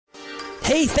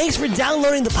Hey, thanks for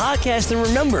downloading the podcast. And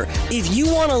remember, if you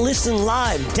want to listen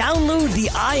live, download the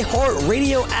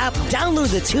iHeartRadio app,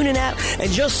 download the TuneIn app,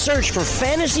 and just search for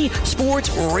Fantasy Sports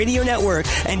Radio Network,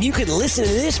 and you can listen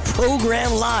to this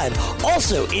program live.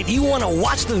 Also, if you want to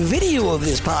watch the video of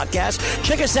this podcast,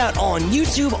 check us out on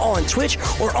YouTube, on Twitch,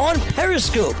 or on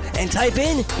Periscope, and type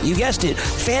in, you guessed it,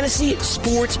 Fantasy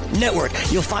Sports Network.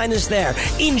 You'll find us there.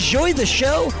 Enjoy the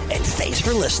show, and thanks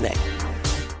for listening.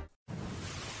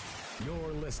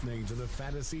 You're listening to the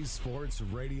Fantasy Sports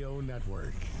Radio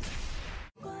Network.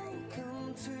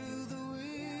 Welcome to the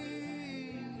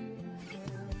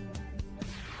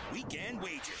Weekend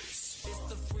Wagers. It's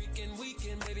the freaking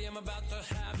weekend, baby. I'm about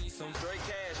to have me some great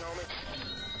cash, homie.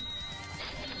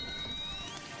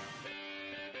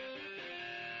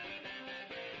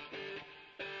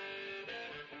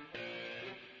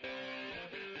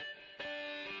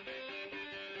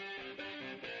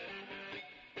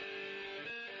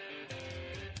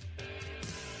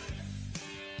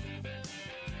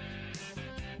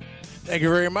 Thank you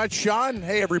very much, Sean.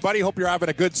 Hey, everybody. Hope you're having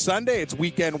a good Sunday. It's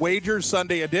Weekend Wagers,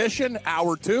 Sunday edition,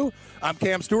 hour 2. I'm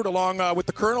Cam Stewart along with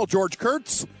the Colonel, George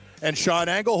Kurtz, and Sean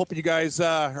Angle. Hoping you guys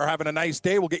are having a nice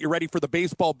day. We'll get you ready for the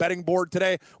baseball betting board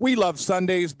today. We love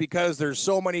Sundays because there's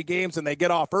so many games and they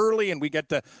get off early and we get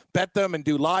to bet them and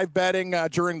do live betting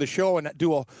during the show and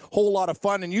do a whole lot of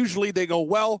fun. And usually they go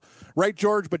well, right,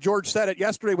 George? But George said it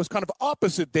yesterday was kind of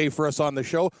opposite day for us on the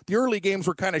show. The early games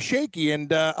were kind of shaky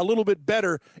and a little bit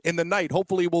better in the night.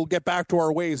 Hopefully we'll get back to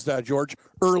our ways, George,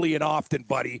 early and often,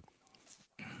 buddy.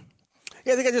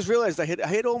 Yeah, I think I just realized I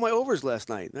hit all my overs last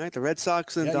night. Right, the Red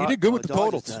Sox and you did good with the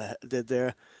totals. Did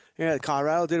there? Yeah,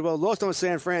 Colorado did well. Lost on the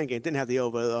San Fran game. Didn't have the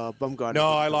over. Bumgarner.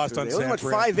 No, I lost on San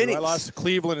Fran. 5 innings. I lost to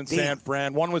Cleveland and San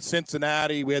Fran. One with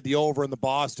Cincinnati. We had the over in the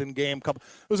Boston game. It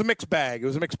was a mixed bag.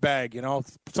 You know,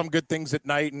 some good things at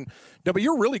night. But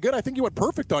you're really good. I think you went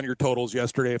perfect on your totals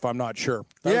yesterday. If I'm not sure.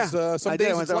 I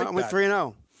did. I went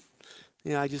 3-0.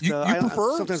 Yeah, I just you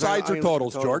prefer sides or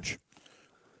totals, George?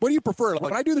 What do you prefer?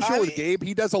 When I do the show with Gabe,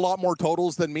 he does a lot more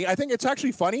totals than me. I think it's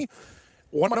actually funny.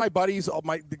 One of my buddies,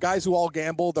 the guys who all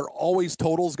gamble, they're always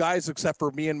totals guys, except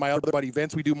for me and my other buddy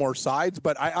Vince. We do more sides.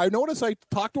 But I notice I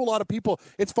talk to a lot of people.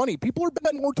 It's funny. People are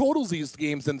betting more totals these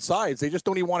games than sides. They just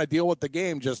don't even want to deal with the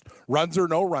game, just runs or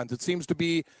no runs. It seems to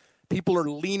be people are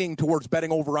leaning towards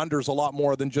betting over-unders a lot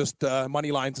more than just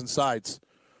money lines and sides.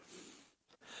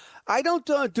 I don't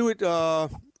do it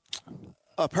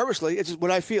purposely. It's just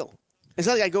what I feel. It's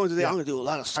not like I go into I'm going to do a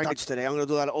lot of sides today. I'm going to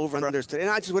do a lot of over-unders today.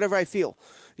 And I just whatever I feel.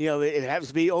 You know, it happens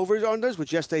to be over-unders,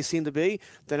 which yes, they seem to be.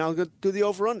 Then I'll go do the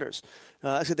over-unders.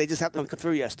 I said they just happened to come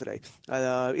through yesterday.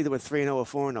 Either with 3-0 or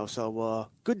 4-0. So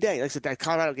good day. Like I said, that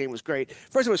Colorado game was great.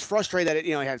 First, it was frustrating that it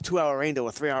had a 2-hour rain delay,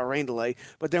 a 3-hour rain delay.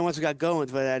 But then once it got going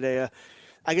for that,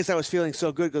 I guess I was feeling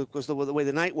so good because the way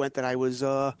the night went that I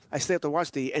stayed up to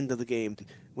watch the end of the game,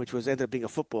 which ended up being a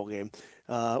football game.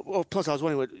 Plus, I was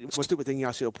wondering what stupid thing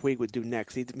Yasiel Puig would do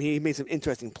next. He made some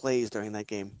interesting plays during that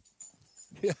game.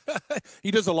 Yeah,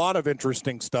 he does a lot of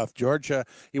interesting stuff, George.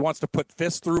 He wants to put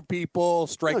fists through people,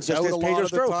 strikes out a lot of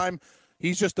the time.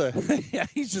 He's just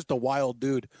a wild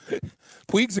dude.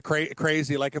 Puig's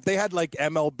crazy. Like if they had like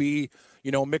MLB,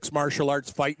 mixed martial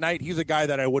arts fight night, he's a guy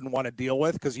that I wouldn't want to deal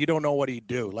with because you don't know what he'd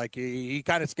do. Like he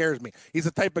kind of scares me. He's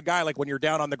the type of guy like when you're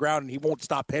down on the ground and he won't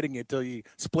stop hitting you until he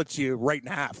splits you right in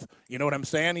half. You know what I'm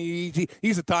saying?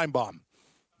 He's a time bomb.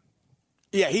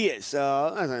 Yeah, he is. We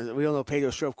all know Pedro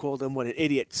Strop called him an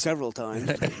idiot several times.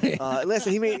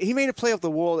 Listen, he made a play off the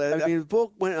wall. I mean, the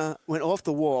ball went off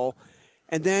the wall,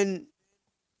 and then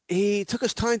he took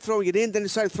his time throwing it in, then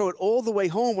decided to throw it all the way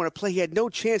home on a play he had no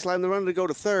chance, allowing the runner to go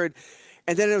to third.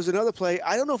 And then there was another play.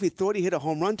 I don't know if he thought he hit a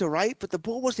home run to right, but the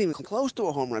ball wasn't even close to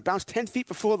a home run. It bounced 10 feet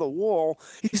before the wall.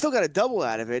 He still got a double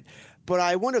out of it. But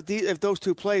I wonder if those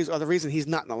two plays are the reason he's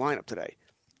not in the lineup today.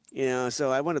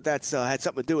 So I wonder if that's had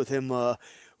something to do with him.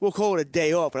 We'll call it a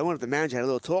day off, but I wonder if the manager had a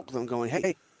little talk with him going,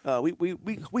 hey,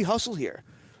 we hustle here.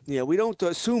 We don't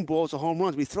assume balls are home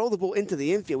runs. We throw the ball into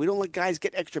the infield. We don't let guys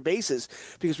get extra bases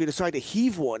because we decide to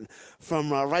heave one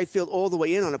from right field all the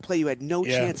way in on a play you had no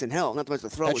chance in hell. Not to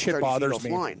throw it 30 feet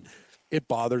offline. It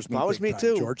bothers me. Bothers me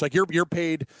too, George. Like you're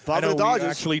paid. I know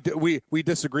we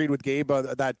disagreed with Gabe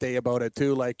that day about it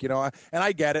too. Like and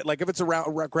I get it. Like if it's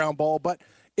a ground ball, but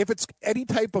if it's any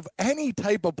type of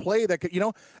play that could,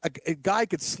 a guy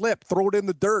could slip, throw it in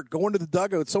the dirt, go into the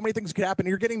dugout. So many things could happen.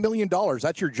 You're getting $1 million.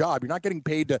 That's your job. You're not getting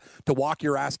paid to walk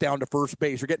your ass down to first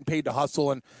base. You're getting paid to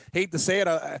hustle. And hate to say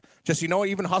it,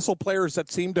 even hustle players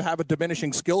that seem to have a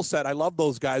diminishing skill set. I love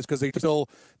those guys because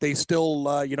they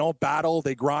still battle,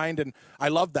 they grind, and I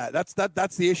love that.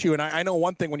 That's the issue. And I know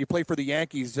one thing: when you play for the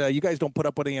Yankees, you guys don't put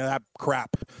up with any of that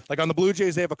crap. Like on the Blue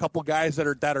Jays, they have a couple guys that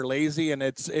are lazy, and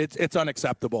it's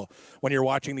unacceptable when you're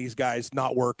watching these guys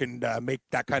not work and make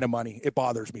that kind of money. It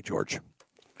bothers me, George.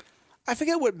 I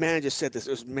forget what manager said this.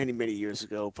 It was many, many years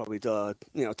ago, probably 10,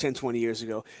 20 years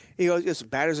ago. He goes, "Listen,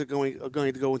 batters are going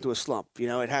to go into a slump.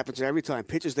 It happens every time.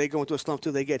 Pitchers, they go into a slump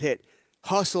too. They get hit.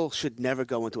 Hustle should never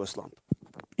go into a slump.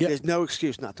 Yep. There's no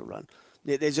excuse not to run.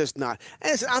 There's just not.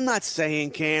 And listen, I'm not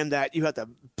saying, Cam, that you have to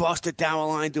bust it down the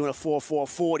line doing a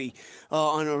 4.40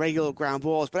 on a regular ground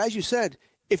balls. But as you said,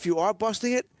 if you are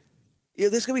busting it,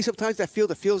 there's going to be some times that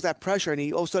feels that pressure,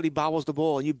 and all of a sudden he bobbles the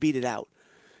ball and you beat it out.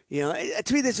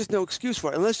 To me, there's just no excuse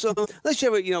for it unless you have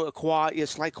a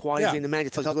slight quality in the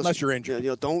manager tells you, unless you're injured.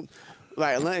 Don't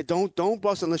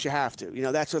bust unless you have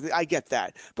to. That's what I get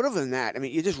that. But other than that,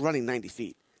 you're just running 90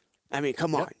 feet.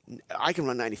 Come on. I can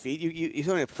run 90 feet. You're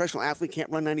telling me a professional athlete can't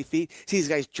run 90 feet? See these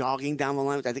guys jogging down the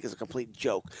line, which I think is a complete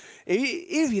joke.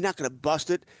 If you're not going to bust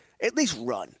it, at least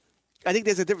run. I think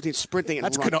there's a difference between sprinting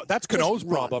and running. That's Cano's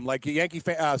problem. Like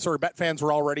Bet fans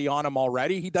were already on him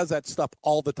already. He does that stuff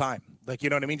all the time. Like, you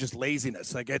know what I mean? Just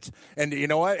laziness. Like and you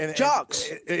know what? And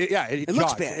jogs. It jogs.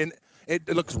 Looks bad. And it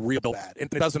looks real bad.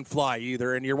 And it doesn't fly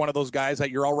either. And you're one of those guys that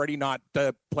you're already not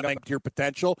playing to your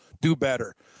potential. Do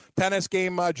better. Tennis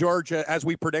game, George, as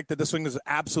we predicted, this thing is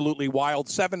absolutely wild.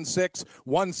 7-6,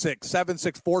 1-6,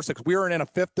 7-6, 4-6. We are in a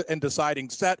fifth and deciding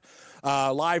set.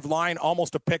 Live line,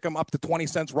 almost a pick 'em, up to 20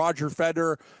 cents. Roger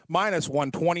Federer, minus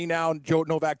 120 now.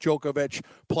 Novak Djokovic,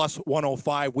 plus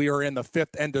 105. We are in the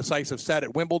fifth and decisive set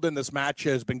at Wimbledon. This match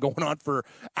has been going on for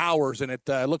hours, and it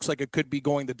looks like it could be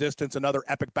going the distance. Another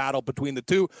epic battle between the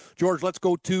two. George, let's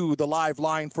go to the live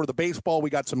line for the baseball. We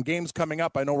got some games coming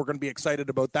up. I know we're going to be excited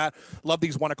about that. Love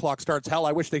these 1 o'clock starts. Hell,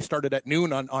 I wish they started at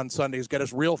noon on Sundays. Get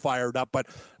us real fired up. But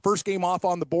first game off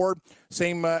on the board,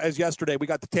 same as yesterday. We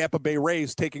got the Tampa Bay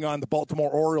Rays taking on the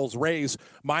Baltimore Orioles. Rays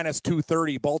minus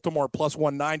 230. Baltimore plus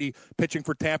 190. Pitching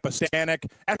for Tampa, Stanek.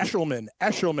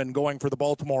 Eshelman going for the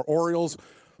Baltimore Orioles.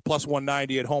 Plus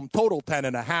 190 at home. Total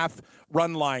 10.5.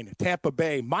 Run line, Tampa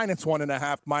Bay, minus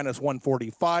 1.5, minus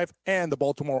 145. And the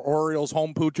Baltimore Orioles,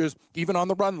 home pooches, even on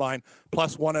the run line,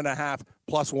 plus 1.5,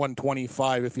 plus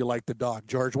 125 if you like the dog.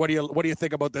 George, what do you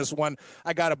think about this one?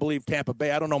 I got to believe Tampa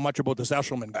Bay. I don't know much about this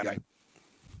Eshelman guy.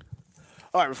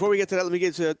 All right, before we get to that, let me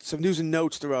get to some news and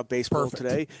notes throughout baseball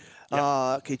today.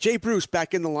 Yep. Jay Bruce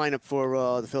back in the lineup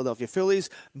for the Philadelphia Phillies.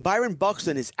 Byron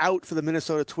Buxton is out for the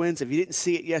Minnesota Twins. If you didn't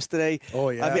see it yesterday,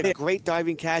 made a great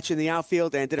diving catch in the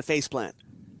outfield and did a face plant.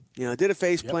 Did a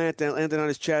face plant and landed on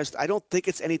his chest. I don't think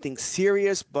it's anything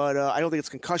serious, but I don't think it's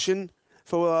concussion.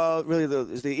 For really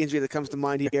the injury that comes to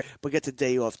mind here, but gets a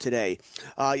day off today.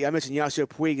 I mentioned Yasiel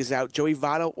Puig is out. Joey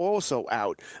Votto also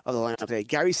out of the lineup today.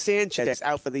 Gary Sanchez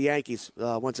out for the Yankees.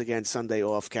 Once again, Sunday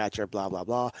off, catcher, blah, blah,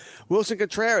 blah. Wilson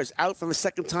Contreras out for the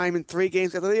second time in 3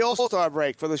 games after the All-Star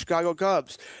break for the Chicago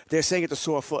Cubs. They're saying it's a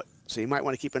sore foot. So you might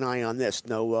want to keep an eye on this.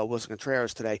 No Wilson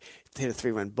Contreras today. Hit a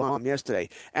 3-run bomb yesterday.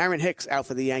 Aaron Hicks out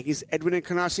for the Yankees. Edwin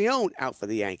Encarnacion out for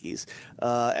the Yankees.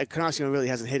 Encarnacion really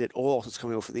hasn't hit at all since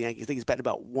coming over for the Yankees. I think he's batted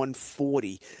about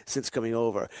 140 since coming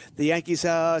over. The Yankees,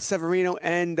 Severino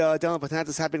and Dylan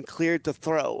Betances have been cleared to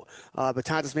throw.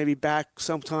 Betances may be back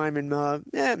sometime in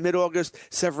mid-August.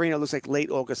 Severino looks like late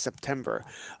August, September.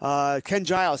 Ken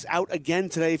Giles out again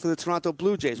today for the Toronto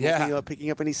Blue Jays.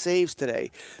 Picking up any saves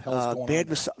today.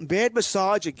 Bad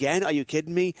massage again. Are you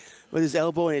kidding me? With his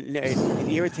elbow and it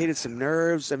irritated some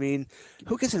nerves. I mean,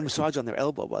 who gets a massage on their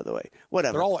elbow, by the way?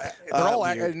 Whatever. They're all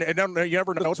and you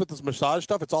never notice with this massage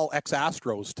stuff, it's all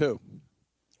ex-Astros, too.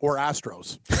 Or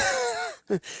Astros.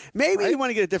 Maybe you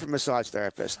want to get a different massage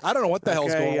therapist. I don't know what the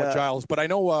hell's going on with Giles, but I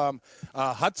know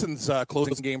Hudson's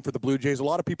closing game for the Blue Jays. A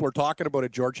lot of people are talking about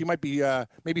it, George. He might be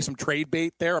maybe some trade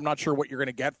bait there. I'm not sure what you're going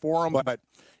to get for him, but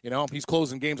he's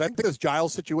closing games. I think this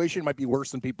Giles situation might be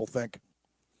worse than people think.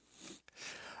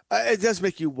 It does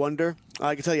make you wonder.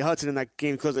 I can tell you Hudson in that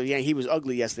game close. He was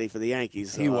ugly yesterday for the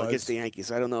Yankees. He was against the Yankees.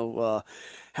 So I don't know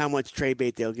how much trade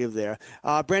bait they'll give there.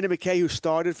 Brandon McKay, who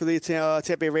started for the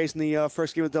Tampa Bay Rays in the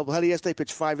first game of the doubleheader yesterday,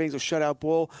 pitched 5 innings of shutout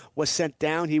ball, was sent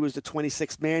down. He was the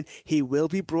 26th man. He will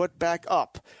be brought back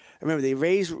up. Remember, the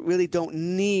Rays really don't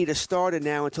need a starter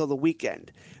now until the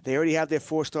weekend. They already have their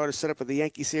 4 starters set up for the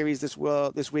Yankee series this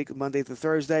week, Monday through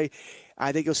Thursday.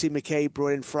 I think you'll see McKay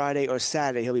brought in Friday or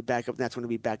Saturday. He'll be back up. That's when he'll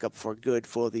be back up for good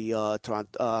for the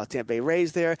Tampa Bay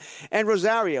Rays there. And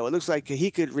Rosario, it looks like he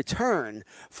could return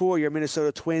for your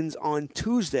Minnesota Twins on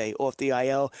Tuesday off the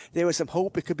IL. There was some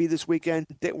hope it could be this weekend.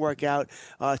 Didn't work out.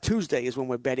 Tuesday is when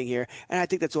we're betting here. And I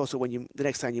think that's also when the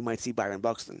next time you might see Byron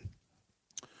Buxton.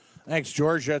 Thanks,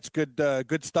 George. That's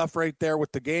good stuff right there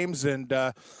with the games. And,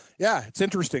 yeah, it's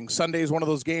interesting. Sunday is one of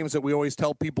those games that we always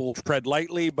tell people tread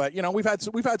lightly. But, we've had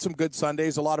some good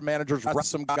Sundays. A lot of managers rest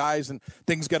some guys, and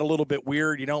things get a little bit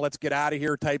weird, let's get out of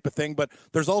here type of thing. But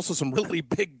there's also some really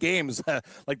big games,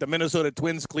 like the Minnesota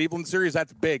Twins-Cleveland series.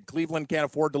 That's big. Cleveland can't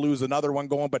afford to lose another one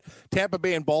going. But Tampa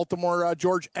Bay and Baltimore,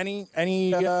 George, any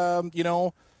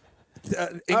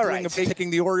inkling of taking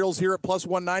the Orioles here at plus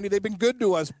 190. They've been good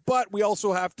to us, but we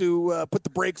also have to put the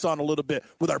brakes on a little bit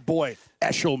with our boy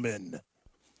Eshelman.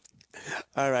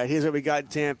 All right, here's what we got in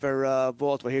Tampa,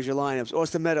 Baltimore. Here's your lineups.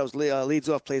 Austin Meadows leads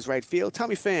off, plays right field.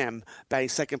 Tommy Pham batting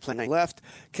second, playing left.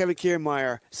 Kevin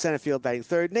Kiermaier, center field, batting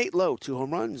third. Nate Lowe, 2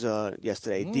 home runs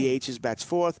yesterday. DH's bats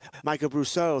fourth. Michael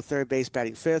Brousseau, third base,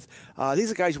 batting fifth.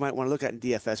 These are guys you might want to look at in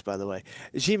DFS, by the way.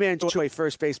 G-Man Choi,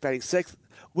 first base, batting sixth.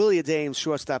 Willie Adames,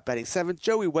 shortstop, batting seventh.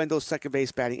 Joey Wendell, second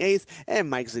base, batting eighth. And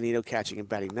Mike Zunino, catching and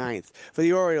batting ninth. For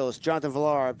the Orioles, Jonathan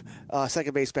Villar,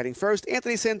 second base, batting first.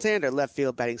 Anthony Santander, left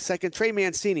field, batting second. Trey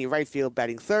Mancini, right field,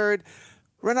 batting third.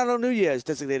 Renato Nunez,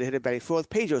 designated hitter, batting fourth.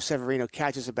 Pedro Severino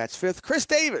catches and bats fifth. Chris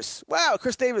Davis,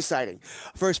 Chris Davis sighting.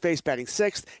 First base, batting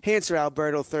sixth. Hanser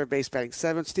Alberto, third base, batting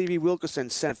seventh. Stevie Wilkerson,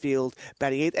 center field,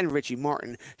 batting eighth. And Richie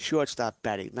Martin, shortstop,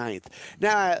 batting ninth.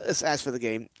 Now, as for the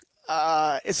game,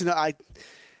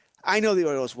 I know the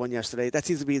Orioles won yesterday. That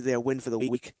seems to be their win for the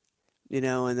week,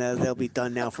 and they'll be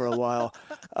done now for a while.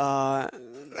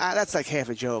 That's like half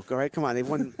a joke, all right? Come on, they've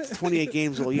won 28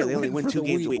 games all year. They only win 2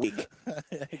 games a week.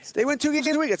 They win 2 games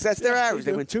a week. That's their average.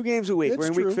 They win 2 games a week. We're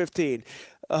in week 15.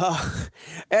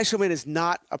 Eshelman is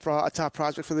not a top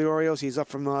prospect for the Orioles. He is up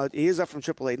from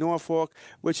AAA Norfolk,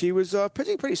 which he was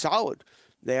pitching pretty solid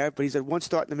there, but he's had 1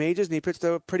 start in the majors, and he pitched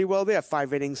pretty well there.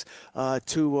 5 innings,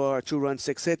 2 runs,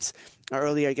 6 hits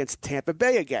earlier against Tampa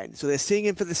Bay again. So they're seeing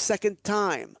him for the second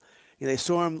time. They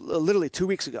saw him literally 2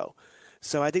 weeks ago.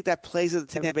 So I think that plays at the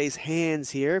Tampa Bay's hands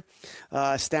here.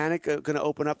 Stanek going to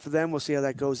open up for them. We'll see how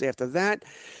that goes after that.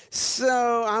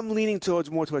 So I'm leaning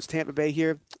more towards Tampa Bay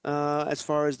here as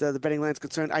far as the betting line is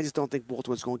concerned. I just don't think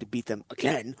Baltimore's going to beat them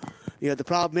again. The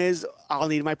problem is I'll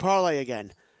need my parlay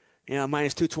again.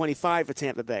 Minus 225 for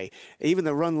Tampa Bay. Even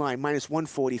the run line, minus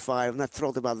 145. I'm not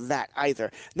thrilled about that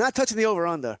either. Not touching the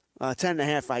over-under.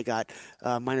 10.5 I got.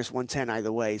 Minus 110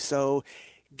 either way. So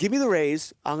give me the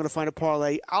Rays. I'm going to find a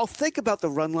parlay. I'll think about the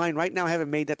run line. Right now I haven't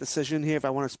made that decision here if I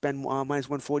want to spend minus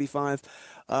 145.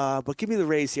 But give me the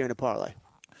Rays here in a parlay.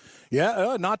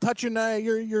 Yeah, not touching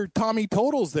your Tommy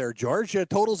totals there, George.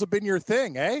 Totals have been your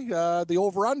thing, eh? The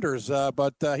over-unders,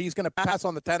 but he's going to pass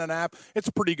on the 10.5. It's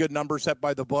a pretty good number set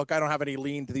by the book. I don't have any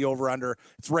lean to the over-under.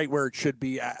 It's right where it should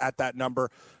be at that number.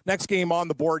 Next game on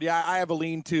the board, yeah, I have a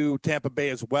lean to Tampa Bay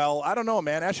as well. I don't know,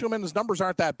 man. Eshelman's numbers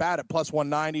aren't that bad at plus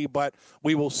 190, but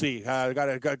we will see.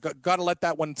 Got to let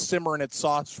that one simmer in its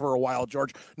sauce for a while,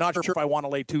 George. Not sure if I want to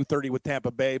lay 230 with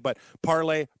Tampa Bay, but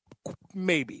parlay,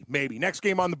 maybe. Next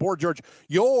game on the board, George,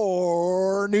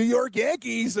 your New York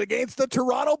Yankees against the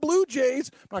Toronto Blue Jays.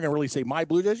 I'm not going to really say my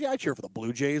Blue Jays. Yeah, I cheer for the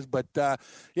Blue Jays. But,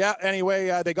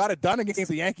 anyway, they got it done against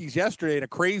the Yankees yesterday in a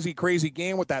crazy, crazy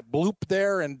game with that bloop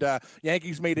there. And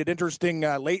Yankees made it interesting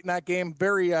late in that game.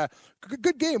 Very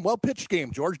good game, well-pitched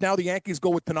game, George. Now the Yankees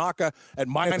go with Tanaka at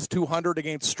minus 200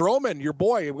 against Stroman, your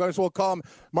boy. We might as well call him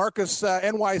Marcus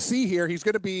NYC here. He's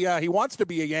going to be he wants to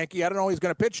be a Yankee. I don't know he's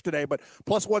going to pitch today, but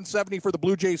plus 170 for the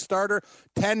Blue Jays starter.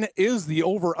 10 is the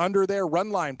over-under there. Run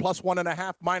line plus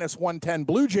 1.5, minus 110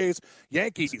 Blue Jays.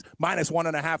 Yankees minus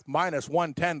 1.5, minus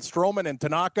 110 Stroman and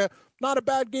Tanaka. Not a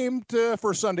bad game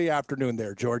for Sunday afternoon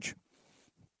there, George.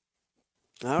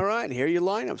 All right, and here are your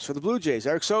lineups for the Blue Jays.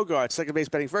 Eric Sogard, second base,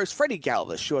 batting first. Freddie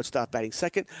Galvis, shortstop, batting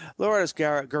second. Lourdes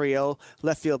Gurriel,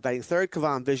 left field, batting third.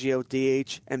 Cavan Biggio,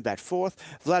 DH, and bat fourth.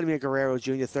 Vladimir Guerrero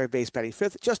Jr., third base, batting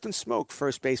fifth. Justin Smoke,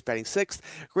 first base, batting sixth.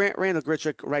 Randall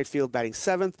Grichuk, right field, batting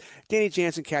seventh. Danny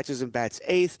Jansen catches and bats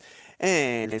eighth.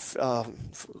 And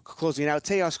closing it out,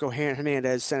 Teoscar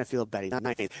Hernandez, center field, batting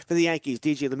ninth. For the Yankees,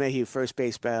 DJ LeMahieu, first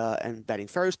base and batting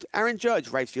first. Aaron Judge,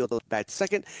 right field, bats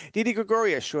second. Didi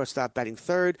Gregorius, shortstop, batting third.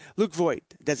 third. Luke Voigt,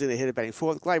 designated hitter, batting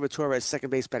fourth. Gleyber Torres, second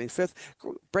base, batting fifth.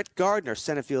 Brett Gardner,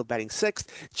 center field, batting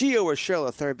sixth. Gio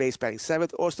Urshela, third base, batting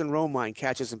seventh. Austin Romine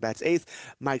catches and bats eighth.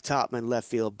 Mike Topman, left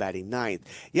field, batting ninth.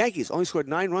 Yankees only scored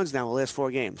 9 runs now in the last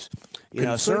 4 games.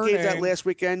 So games that last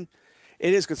weekend.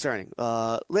 It is concerning.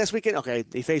 Last weekend, okay,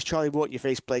 you face Charlie Morton, you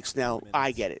face Blake Snell.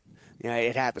 I get it.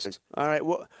 It happens. All right,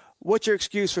 what's your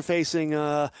excuse for facing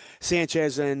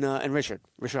Sanchez and Richard?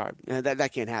 That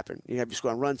can't happen. You have to score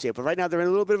on runs here. But right now they're in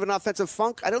a little bit of an offensive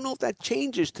funk. I don't know if that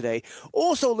changes today.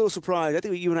 Also a little surprised. I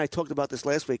think you and I talked about this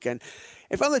last weekend.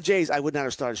 If I'm the Jays, I would not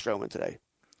have started Stroman today.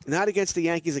 Not against the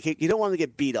Yankees. You don't want to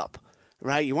get beat up.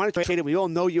 Right, you want to trade him. We all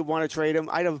know you want to trade him.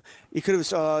 You could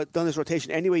have done this rotation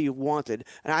any way you wanted,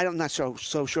 and I'm not so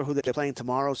sure who they're playing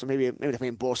tomorrow. So maybe they're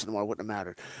playing Boston tomorrow. Wouldn't have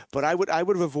mattered. But I would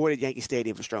have avoided Yankee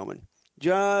Stadium for Stroman,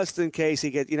 just in case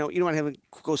he gets. You don't want him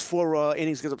goes 4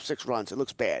 innings, gives up 6 runs. It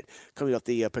looks bad coming off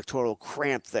the pectoral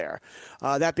cramp there.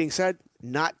 That being said,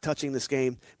 not touching this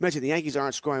game. Mentioned the Yankees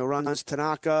aren't scoring runs.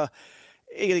 Tanaka.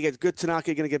 You're going to get good Tanaka.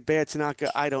 You're going to get bad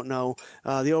Tanaka. I don't know.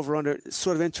 The over-under is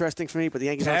sort of interesting for me, but the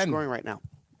Yankees aren't scoring right now.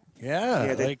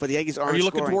 Yeah. But the Yankees aren't scoring. Are you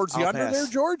looking towards the under pass. there,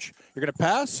 George? You're going to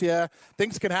pass? Yeah.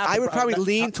 Things can happen. I would probably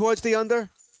lean towards the under.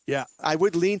 Yeah. I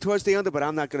would lean towards the under, but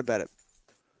I'm not going to bet it.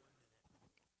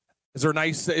 Is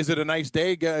it a nice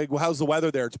day? How's the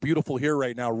weather there? It's beautiful here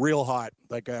right now. Real hot.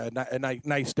 Like a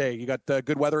nice day. You got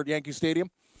good weather at Yankee Stadium?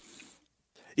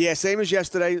 Yeah, same as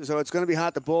yesterday, so it's going to be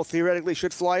hot. The ball theoretically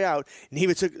should fly out.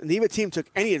 Neither team took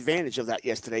any advantage of that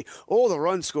yesterday. All the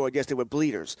runs scored yesterday were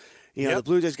bleeders. The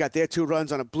Blue Jays got their 2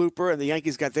 runs on a blooper, and the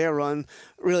Yankees got their run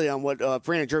really on what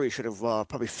Brandon Drury should have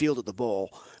probably fielded the ball,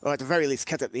 or at the very least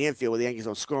kept it in the infield where the Yankees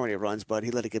don't score any runs, but he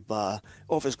let it get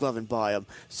off his glove and by him.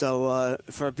 So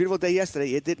for a beautiful day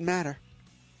yesterday, it didn't matter.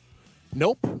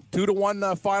 Nope.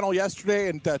 2-1 final yesterday,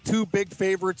 and 2 big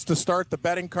favorites to start the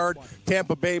betting card.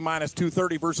 Tampa Bay minus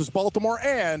 230 versus Baltimore,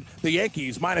 and the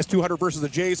Yankees minus 200 versus the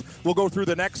Jays. We'll go through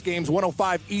the next games.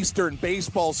 105 Eastern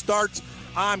baseball starts.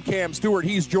 I'm Cam Stewart.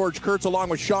 He's George Kurtz along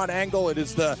with Sean Angle. It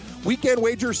is the Weekend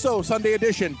Wager Sunday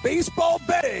edition baseball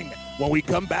betting when we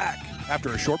come back after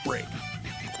a short break.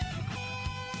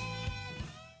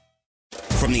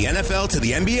 From the NFL to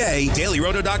the NBA,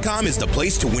 DailyRoto.com is the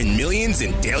place to win millions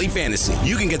in daily fantasy.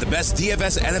 You can get the best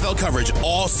DFS NFL coverage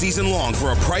all season long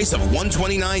for a price of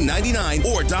 $129.99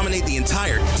 or dominate the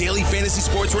entire daily fantasy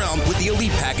sports realm with the Elite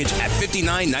Package at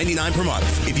 $59.99 per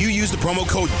month. If you use the promo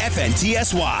code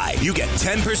FNTSY, you get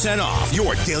 10% off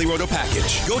your Daily Roto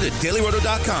package. Go to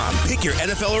DailyRoto.com, pick your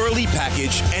NFL or Elite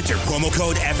Package, enter promo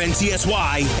code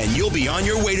FNTSY, and you'll be on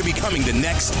your way to becoming the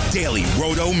next Daily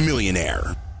Roto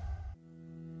millionaire.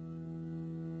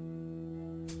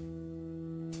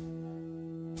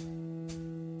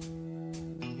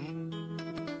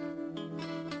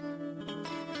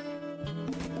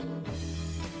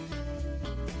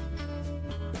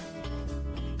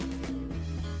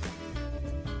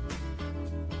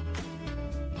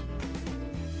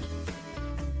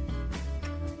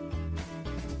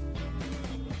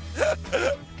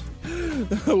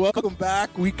 Welcome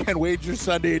back, Weekend Wager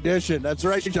Sunday edition. That's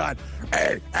right, John.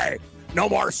 Hey, no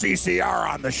more CCR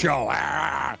on the show.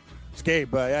 It's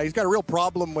Gabe. He's got a real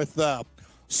problem with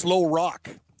slow rock.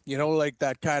 Like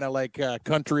that kind of like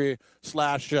country /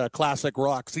 classic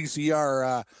rock.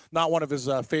 CCR, not one of his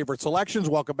favorite selections.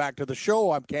 Welcome back to the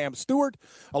show. I'm Cam Stewart,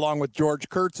 along with George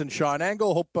Kurtz and Sean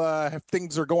Angle. Hope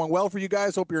things are going well for you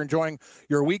guys. Hope you're enjoying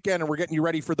your weekend, and we're getting you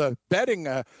ready for the betting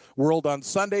world on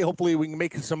Sunday. Hopefully we can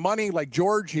make some money. Like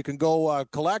George, you can go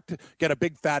collect, get a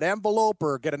big fat envelope,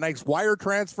 or get a nice wire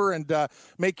transfer, and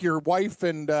make your wife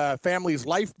and family's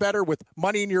life better with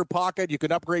money in your pocket. You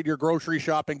can upgrade your grocery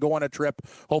shopping, go on a trip.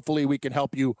 Hopefully we can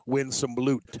help you win some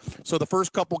loot. So the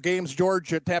first couple games,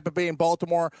 George, at Tampa Bay and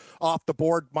Baltimore, off the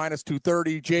board, minus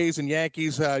 230. Jays and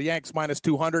Yankees, Yanks minus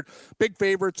 200. Big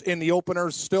favorites in the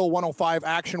openers, still 105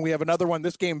 action. We have another one.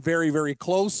 This game very, very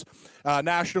close.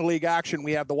 National League action.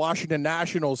 We have the Washington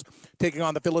Nationals taking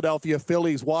on the Philadelphia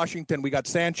Phillies. Washington, we got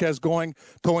Sanchez towing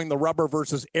the rubber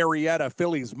versus Arrieta.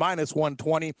 Phillies minus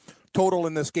 120. Total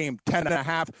in this game,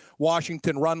 10.5.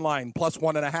 Washington run line, plus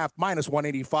 1.5, minus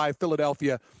 185.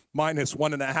 Philadelphia, minus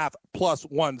 1.5, plus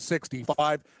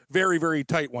 165. Very, very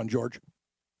tight one, George.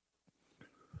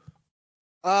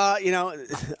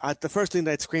 The first thing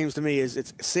that screams to me is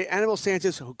it's Anibal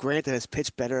Sanchez, who granted has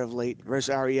pitched better of late,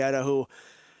 versus Arrieta, who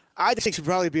I think should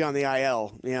probably be on the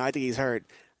IL. I think he's hurt.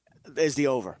 Is the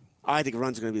over. I think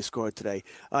runs are going to be scored today.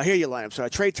 Here are your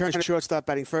lineups. Trey Turner, shortstop,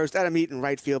 batting first. Adam Eaton,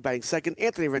 right field, batting second.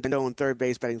 Anthony Rendon, third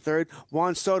base, batting third.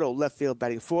 Juan Soto, left field,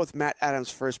 batting fourth. Matt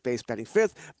Adams, first base, batting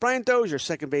fifth. Brian Dozier,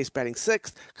 second base, batting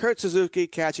sixth. Kurt Suzuki,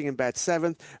 catching and bats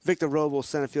seventh. Victor Robles,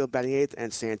 center field, batting eighth.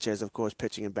 And Sanchez, of course,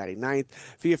 pitching and batting ninth.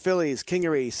 For your Phillies,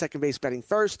 Kingery, second base, batting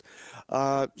first.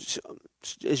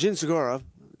 Jin Segura,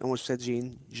 almost said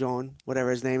Jean, whatever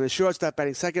his name is. Shortstop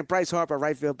batting second. Bryce Harper,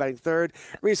 right field batting third.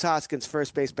 Rhys Hoskins,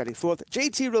 first base batting fourth.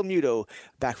 JT Realmuto,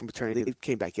 back from paternity leave,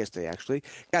 came back yesterday actually.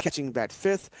 Catching bat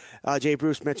fifth. Jay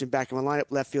Bruce mentioned back in the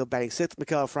lineup, left field batting sixth.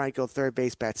 Maikel Franco, third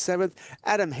base, bats seventh.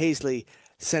 Adam Hazley,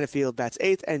 center field, bats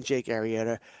eighth. And Jake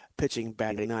Arrieta, pitching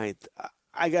batting ninth.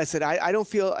 Like I said, I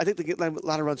think they get a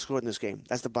lot of runs scored in this game.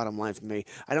 That's the bottom line for me.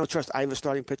 I don't trust either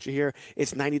starting pitcher here.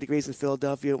 It's 90 degrees in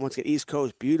Philadelphia. Once again, East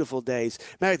Coast, beautiful days.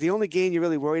 Matter the only game you're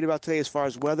really worried about today as far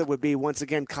as weather would be, once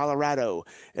again, Colorado,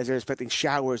 as they're expecting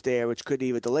showers there, which could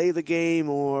either delay the game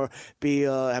or be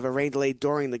have a rain delay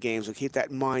during the game. So keep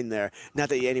that in mind there. Not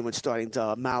that anyone's starting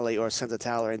to Mahle or Santa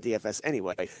Tyler in DFS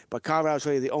anyway. But Colorado's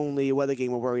really the only weather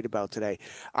game we're worried about today.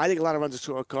 I think a lot of runs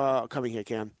are coming here,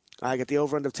 Cam. I get the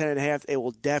over-under of 10.5. It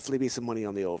will definitely be some money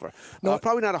on the over. No,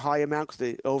 probably not a high amount because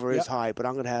the over is high, but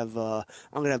I'm gonna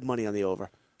have money on the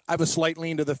over. I have a slight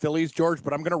lean to the Phillies, George,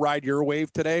 but I'm going to ride your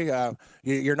wave today.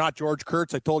 You're not George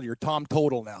Kurtz. I told you, you're Tom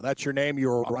Total now. That's your name.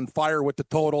 You're on fire with the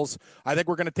totals. I think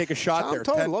we're going to take a shot Tom there.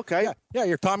 Total, okay. Yeah,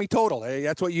 you're Tommy Total. Hey,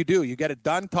 that's what you do. You get it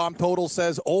done. Tom Total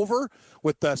says over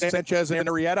with Sanchez and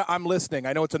Arrieta. I'm listening.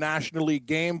 I know it's a National League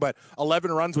game, but 11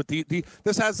 runs with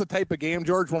this has the type of game,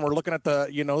 George, when we're looking at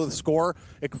the score,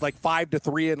 it's like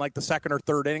 5-3 in like the second or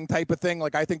third inning type of thing.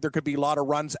 Like I think there could be a lot of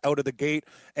runs out of the gate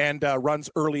and runs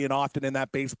early and often in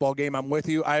that baseball game. I'm with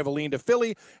you. I have a lean to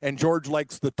Philly, and George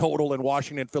likes the total in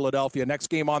Washington, Philadelphia. Next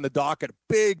game on the docket,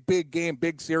 big game,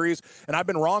 big series. And I've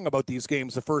been wrong about these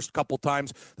games the first couple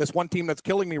times. This one team that's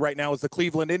killing me right now is the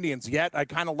Cleveland Indians. Yet I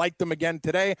kind of like them again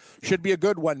today. Should be a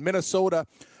good one. Minnesota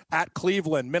at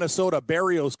Cleveland. Minnesota,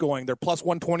 Barrios going. They're plus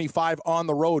 125 on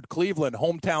the road. Cleveland,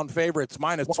 hometown favorites,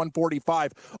 minus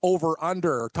 145 over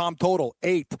under. Tom Total,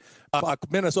 8.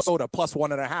 Minnesota, plus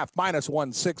 1.5, minus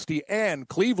 160. And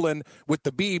Cleveland with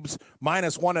the Beebs,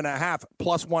 minus 1.5,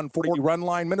 plus 140 run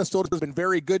line. Minnesota's been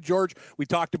very good, George. We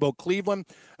talked about Cleveland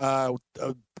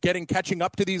catching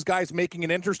up to these guys, making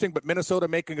it interesting, but Minnesota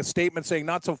making a statement saying,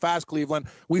 not so fast, Cleveland.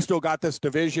 We still got this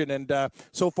division. And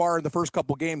so far in the first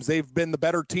couple games, they've been the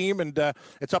better team, and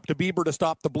it's up to Bieber to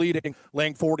stop the bleeding,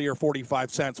 laying 40 or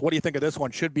 45 cents. What do you think of this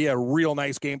one? Should be a real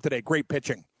nice game today. Great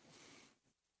pitching.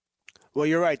 Well,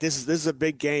 you're right. This is a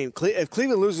big game. If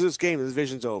Cleveland loses this game, the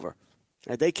division's over.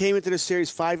 They came into the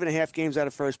series 5.5 games out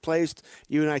of first place.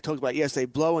 You and I talked about yesterday.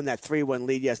 Blowing that 3-1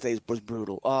 lead yesterday was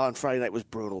brutal. On Friday night was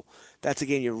brutal. That's a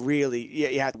game you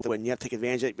have to win. You have to take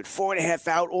advantage of it. But 4.5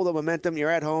 out, all the momentum. You're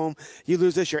at home. You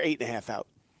lose this, you're 8.5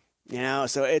 out.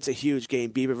 So it's a huge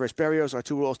game. Bieber versus Barrios, our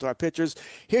two all-star pitchers.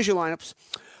 Here's your lineups.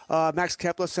 Max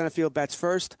Kepler, center field, bats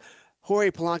first.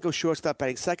 Jorge Polanco, shortstop,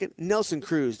 batting second. Nelson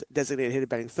Cruz, designated hitter,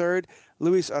 batting third.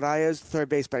 Luis Arias, third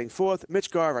base, batting fourth. Mitch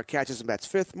Garver, catches and bats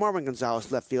fifth. Marvin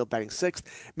Gonzalez, left field, batting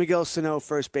sixth. Miguel Sano,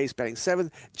 first base, batting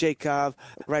seventh. Jake Cobb,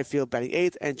 right field, batting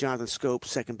eighth. And Jonathan Scope,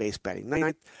 second base, batting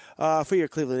ninth. For your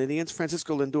Cleveland Indians,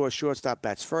 Francisco Lindor, shortstop,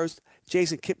 bats first.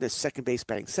 Jason Kipnis, second base,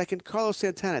 batting second. Carlos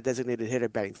Santana, designated hitter,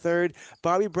 batting third.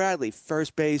 Bobby Bradley,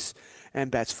 first base,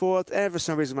 and bats fourth. And for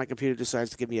some reason, my computer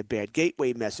decides to give me a bad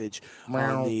gateway message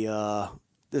on the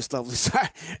this lovely side.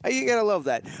 You gotta love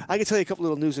that. I can tell you a couple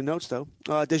little news and notes though.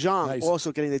 DeJong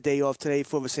also getting the day off today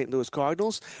for the St. Louis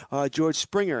Cardinals. George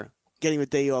Springer getting the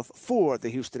day off for the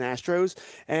Houston Astros.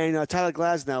 And Tyler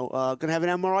Glasnow going to have an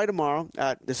MRI tomorrow.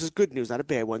 This is good news, not a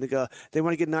bad one. They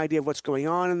want to get an idea of what's going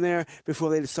on in there before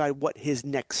they decide what his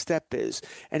next step is.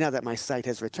 And now that my site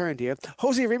has returned here,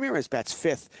 Jose Ramirez bats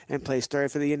fifth and plays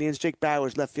third for the Indians. Jake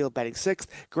Bowers, left field, batting sixth.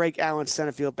 Greg Allen,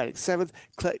 center field, batting seventh.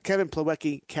 Kevin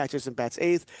Plawecki catches and bats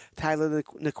eighth. Tyler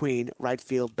McQueen, right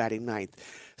field, batting ninth.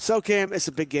 So, Cam, it's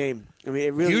a big game. I mean,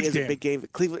 it really is a big game.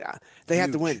 Cleveland, they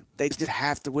have to win. They just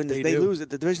have to win. They lose it,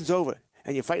 the division's over,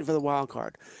 and you're fighting for the wild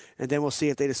card. And then we'll see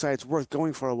if they decide it's worth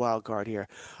going for a wild card here.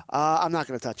 I'm not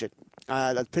going to touch it.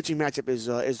 The pitching matchup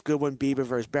is good one. Bieber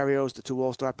versus Barrios, the two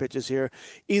all-star pitchers here.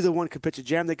 Either one could pitch a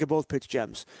gem. They could both pitch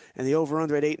gems. And the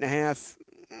over-under at 8.5,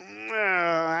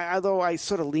 although I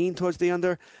sort of lean towards the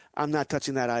under, I'm not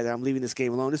touching that either. I'm leaving this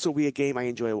game alone. This will be a game I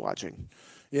enjoy watching.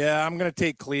 Yeah, I'm going to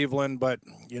take Cleveland, but,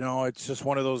 it's just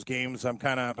one of those games. I'm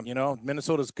kind of,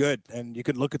 Minnesota's good, and you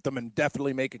can look at them and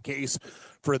definitely make a case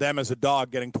for them as a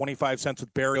dog, getting 25 cents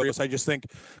with Barrios. I just think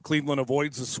Cleveland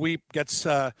avoids the sweep, gets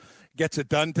it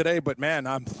done today. But, man,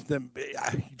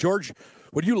 George,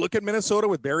 When you look at Minnesota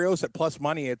with Berrios at plus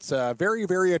money, it's very,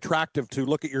 very attractive to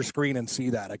look at your screen and see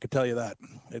that. I could tell you that.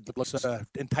 It looks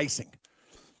enticing.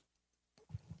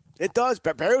 It does.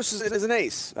 Barrios is an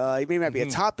ace. He may not be a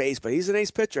top ace, but he's an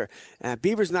ace pitcher.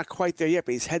 Bieber's not quite there yet,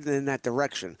 but he's heading in that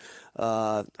direction.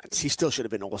 He still should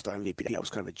have been All-Star MVP. That was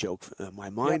kind of a joke in my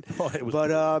mind. Yeah. Well, it was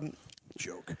a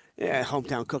joke. Yeah,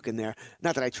 hometown cooking there.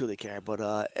 Not that I truly care, but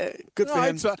good for him. I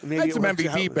had some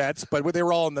MVP bets, but they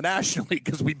were all in the National League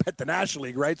because we bet the National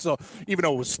League, right? So even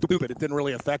though it was stupid, it didn't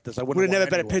really affect us. I would have never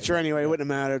bet a pitcher anyway. It wouldn't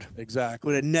have mattered. Exactly.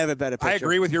 Would have never bet a pitcher. I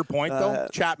agree with your point, though.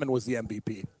 Chapman was the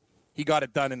MVP. He got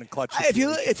it done in the clutch.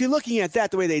 If you're looking at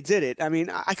that the way they did it, I mean,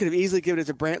 I could have easily given it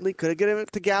to Brantley. Could have given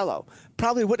it to Gallo.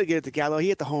 Probably wouldn't have given it to Gallo. He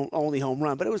hit the only home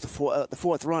run, but it was the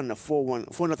fourth run in a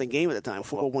 4-0 game at the time,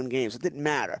 4-1 games. It didn't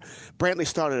matter. Brantley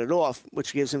started it off,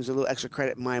 which gives him a little extra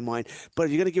credit in my mind. But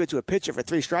if you're going to give it to a pitcher for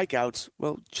 3 strikeouts,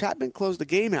 well, Chapman closed the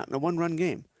game out in a 1-run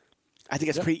game. I think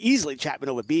it's pretty easily Chapman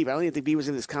over Bieber. I don't even think Bieber was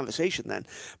in this conversation then.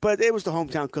 But it was the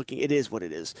hometown cooking. It is what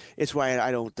it is. It's why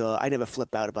I never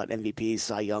flip out about MVPs,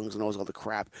 Cy Youngs, and all this other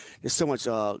crap. There's so much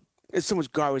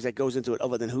garbage that goes into it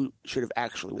other than who should have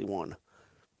actually won.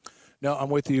 No, I'm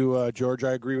with you, George.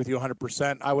 I agree with you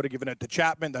 100%. I would have given it to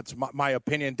Chapman. That's my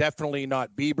opinion. Definitely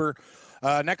not Bieber.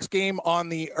 Next game on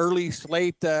the early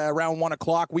slate, around 1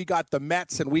 o'clock, we got the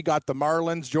Mets and we got the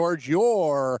Marlins. George,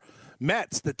 your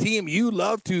Mets, the team you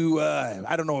love to,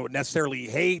 I don't know, necessarily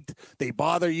hate. They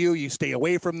bother you. You stay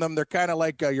away from them. They're kind of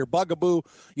like your bugaboo.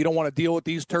 You don't want to deal with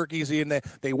these turkeys. And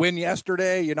they win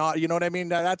yesterday. You know what I mean?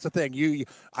 That's the thing.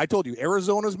 I told you,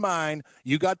 Arizona's mine.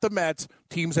 You got the Mets,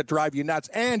 teams that drive you nuts.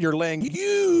 And you're laying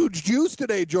huge juice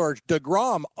today, George.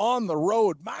 DeGrom on the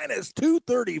road, minus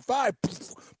 235.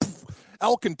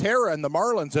 Alcantara and the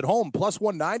Marlins at home, plus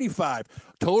 195.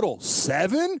 Total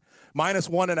 7. Minus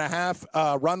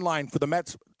 1.5 run line for the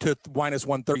Mets to minus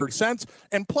 130 cents,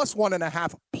 and plus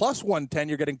 1.5, plus 110.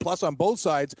 You're getting plus on both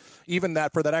sides, even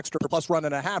that for that extra plus run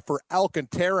and a half for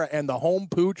Alcantara and the home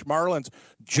pooch Marlins.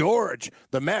 George,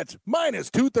 the Mets,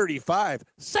 minus 235.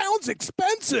 Sounds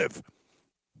expensive.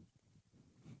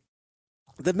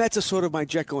 The Mets are sort of my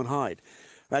Jekyll and Hyde,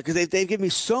 right? Because they've given me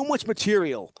so much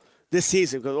material this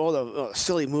season, because all the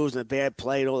silly moves and the bad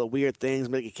play and all the weird things,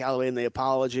 Mickey Callaway and the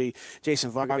apology,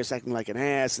 Jason Vargas acting like an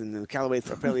ass, and then Callaway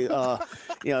apparently,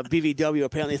 BVW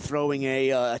apparently throwing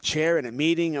a chair in a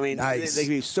meeting. I mean, nice.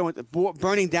 they so much,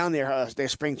 burning down their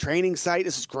spring training site.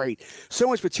 This is great. So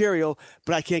much material,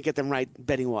 but I can't get them right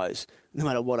betting wise, no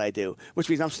matter what I do, which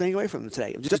means I'm staying away from them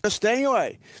today. I'm just staying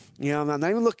away. I'm not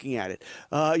even looking at it.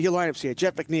 Your lineups here: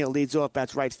 Jeff McNeil leads off,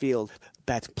 bats right field.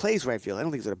 Plays right field. I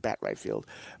don't think he's a bat right field.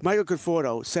 Michael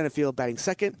Conforto, center field, batting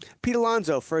second. Pete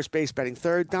Alonso, first base, batting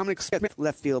third. Dominic Smith,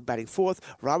 left field, batting fourth.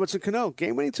 Robinson Cano,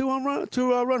 game-winning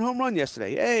two-run home run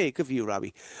yesterday. Hey, good for you,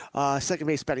 Robbie. Second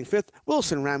base, batting fifth.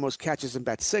 Wilson Ramos catches and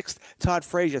bats sixth. Todd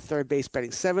Frazier, third base,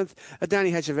 batting seventh.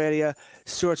 Adani Hechavarria,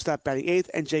 shortstop, batting eighth.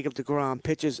 And Jacob deGrom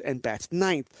pitches and bats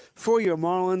ninth. For your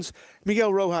Marlins,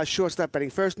 Miguel Rojas, shortstop, batting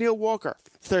first. Neil Walker,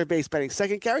 third base, batting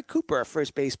second. Garrett Cooper,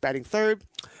 first base, batting third.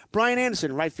 Brian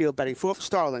Anderson, right field, batting fourth.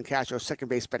 Starlin Castro, second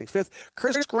base, batting fifth.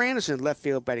 Chris Granderson, left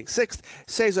field, batting sixth.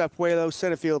 Cesar Puello,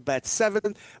 center field, bats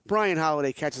seventh. Brian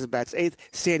Holiday catches and bats eighth.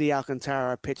 Sandy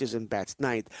Alcantara pitches and bats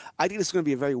ninth. I think this is going to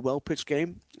be a very well-pitched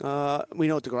game. We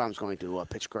know DeGrom's going to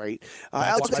pitch great.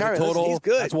 Alcantara, total, he's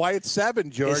good. That's why it's 7,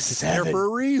 George. It's there for a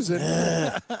reason.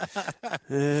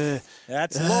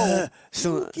 That's low.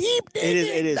 So keep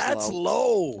digging. It is That's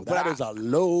low. low. That is a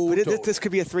low. But this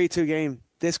could be a 3-2 game.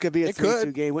 This could be a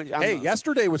 3-2 game.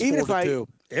 Yesterday was 4-2.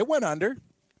 It went under.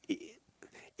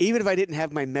 Even if I didn't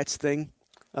have my Mets thing,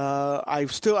 I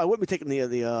wouldn't be taking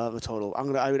the total.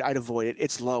 I'd avoid it.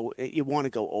 It's low. You want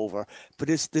to go over, but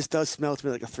this does smell to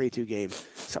me like a 3-2 game,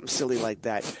 something silly like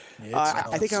that.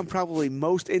 I think I'm probably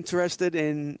most interested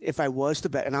in, if I was to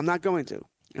bet, and I'm not going to.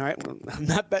 All right, I'm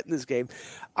not betting this game.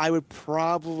 I would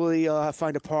probably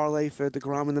find a parlay for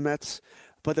DeGrom and the Mets,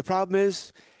 but the problem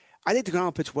is, I think DeGrom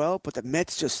will pitch well, but the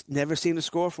Mets just never seem to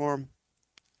score for him.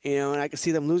 And I can see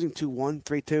them losing 2-1,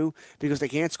 3-2, because they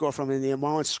can't score from him. And the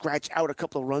Marlins scratch out a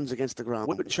couple of runs against DeGrom.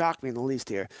 Wouldn't shock me in the least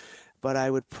here. But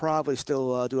I would probably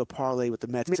still do a parlay with the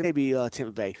Mets. Maybe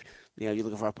Tampa Bay. You're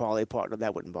looking for a parlay partner.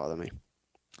 That wouldn't bother me.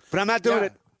 But I'm not doing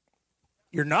it.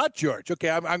 You're not, George. Okay,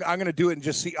 I'm going to do it and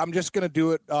just see. I'm just going to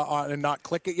do it and not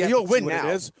click it yet. You'll win now.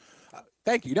 It is.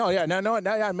 Thank you. No,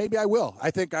 maybe I will.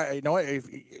 I think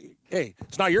hey,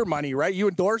 it's not your money, right? You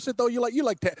endorse it, though. You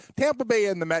like Tampa Bay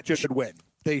and the Mets should win.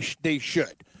 They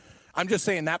should. I'm just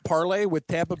saying that parlay with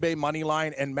Tampa Bay money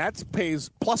line and Mets pays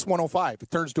plus 105.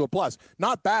 It turns to a plus.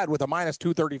 Not bad with a minus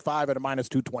 235 and a minus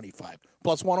 225.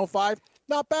 Plus 105,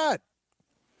 not bad.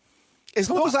 As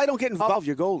long as I don't get involved,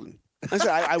 you're golden. I said,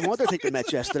 I wanted to take the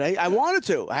Mets yesterday. I wanted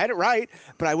to. I had it right,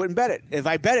 but I wouldn't bet it. If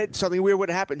I bet it, something weird would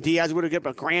have happened. Diaz would have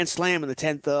given a grand slam in the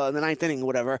 10th, in the 9th inning or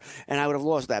whatever, and I would have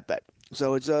lost that bet.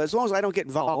 So it's as long as I don't get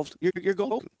involved, you're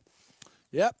golden.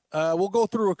 Yep. We'll go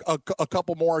through a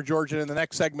couple more, George, and in the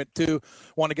next segment, too.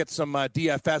 Want to get some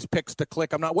DFS picks to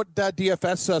click. What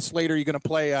DFS slate are you going to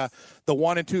play? The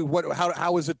 1 and 2.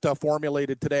 How is it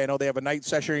formulated today? I know they have a night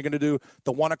session. Are you going to do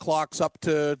the 1 o'clocks up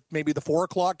to maybe the 4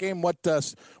 o'clock game?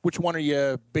 Which one are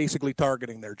you basically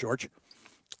targeting there, George?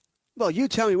 Well, you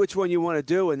tell me which one you want to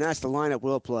do, and that's the lineup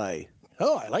we'll play.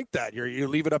 Oh, I like that. You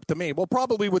leave it up to me. Well,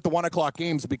 probably with the 1 o'clock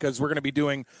games because we're going to be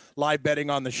doing live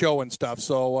betting on the show and stuff.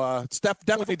 So it's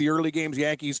definitely the early games,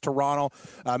 Yankees, Toronto,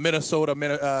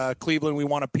 Minnesota, Cleveland. We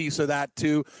want a piece of that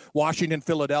too. Washington,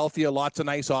 Philadelphia, lots of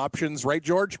nice options, right,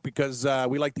 George? Because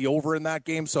we like the over in that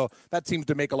game. So that seems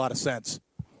to make a lot of sense.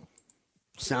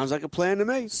 Sounds like a plan to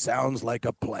me. Sounds like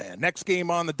a plan. Next game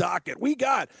on the docket. We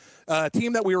got a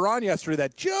team that we were on yesterday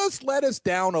that just let us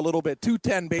down a little bit.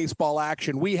 2:10 baseball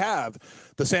action. We have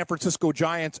the San Francisco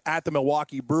Giants at the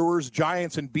Milwaukee Brewers.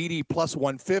 Giants and BD plus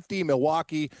 150.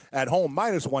 Milwaukee at home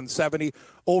minus 170.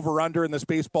 Over-under in this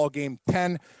baseball game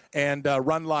 10. And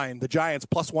run line, the Giants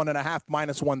plus 1.5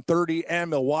 minus 130. And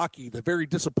Milwaukee, the very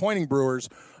disappointing Brewers,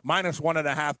 minus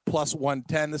 1.5 plus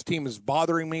 110. This team is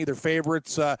bothering me. They're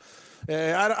favorites. I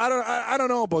don't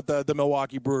know about the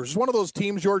Milwaukee Brewers. It's one of those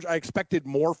teams, George, I expected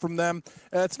more from them.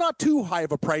 It's not too high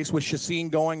of a price with Chacin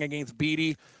going against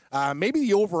Beatty. Maybe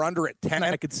the over-under at 10.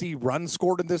 I could see runs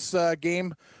scored in this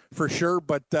game for sure.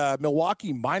 But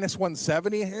Milwaukee minus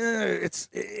 170,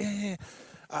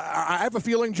 I have a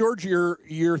feeling, George,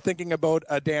 you're thinking about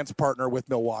a dance partner with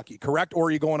Milwaukee, correct? Or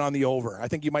are you going on the over? I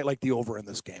think you might like the over in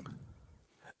this game.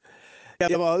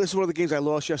 Yeah, well, this is one of the games I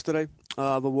lost yesterday.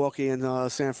 Milwaukee and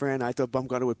San Fran. I thought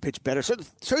Bumgarner would pitch better.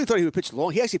 Certainly thought he would pitch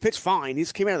long. He actually pitched fine. He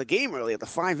just came out of the game early at the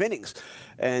 5 innings.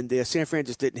 And San Fran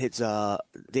just didn't hit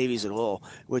Davies at all,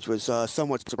 which was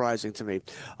somewhat surprising to me.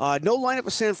 No lineup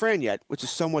for San Fran yet, which is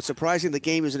somewhat surprising. The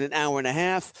game is in an hour and a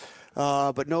half.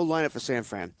 But no lineup for San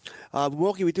Fran.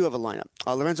 Milwaukee, we do have a lineup.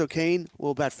 Lorenzo Cain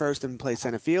will bat first and play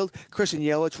center field. Christian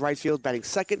Yelich, right field, batting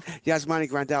second. Yasmani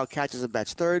Grandal catches and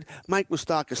bats third. Mike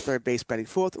Moustakas, third base, batting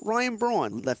fourth. Ryan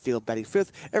Braun, left field, batting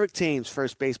fifth. Eric Thames,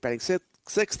 first base, batting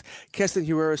sixth. Keston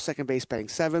Hiura, second base, batting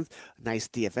seventh. Nice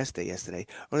DFS day yesterday.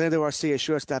 Orlando Arcia,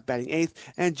 shortstop, batting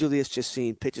eighth. And Julius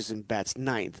Chacin pitches and bats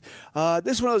ninth.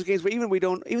 This is one of those games where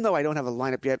even though I don't have a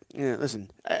lineup yet, listen,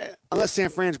 unless San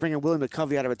Fran's bringing Willie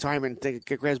McCovey out of retirement and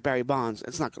grabs Barry Bonds,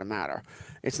 it's not going to matter.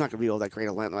 It's not going to be all that great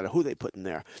a lineup, no matter who they put in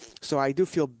there. So I do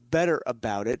feel better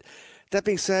about it. That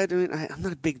being said, I'm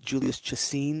not a big Julius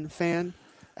Chacin fan.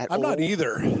 I'm not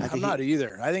either.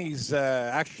 I think he's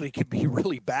actually can be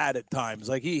really bad at times.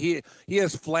 Like he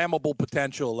has flammable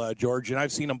potential, George, and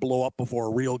I've seen him blow up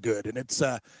before real good. And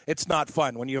it's not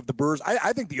fun when you have the Brewers.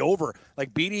 I think the over,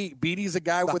 like Beatty's a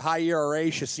guy with high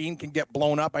ERA. Chacin can get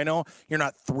blown up. I know you're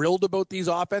not thrilled about these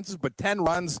offenses, but 10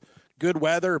 runs, good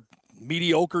weather,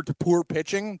 mediocre to poor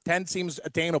pitching, 10 seems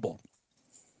attainable.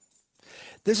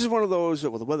 This is one of those,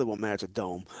 well, the weather won't matter, it's a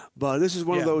dome, but this is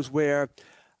one of those where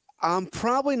I'm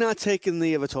probably not taking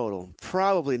the over total.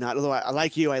 Probably not. Although I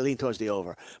like you, I lean towards the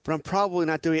over. But I'm probably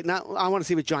not doing it. I want to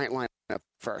see the Giant lineup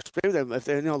first. Maybe if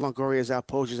Longoria's out,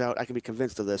 Posier's out, I can be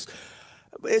convinced of this.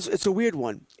 It's a weird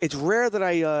one. It's rare that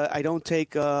I don't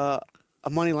take a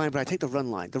money line, but I take the run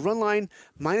line. The run line,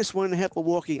 minus 1.5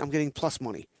 Milwaukee, I'm getting plus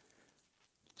money.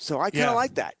 So I kind of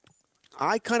like that.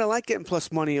 I kind of like getting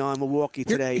plus money on Milwaukee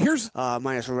today. Here's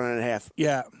minus 1.5.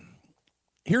 Yeah.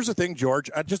 Here's the thing, George,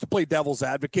 just to play devil's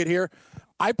advocate here,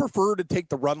 I prefer to take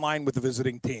the run line with the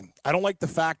visiting team. I don't like the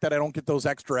fact that I don't get those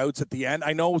extra outs at the end.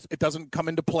 I know it doesn't come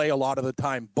into play a lot of the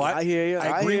time, but I hear you.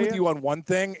 I agree with you on one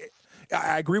thing.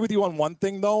 I agree with you on one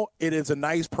thing, though. It is a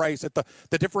nice price. At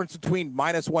the difference between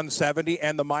minus 170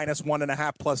 and the minus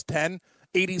 1.5 plus 10,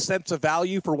 80 cents of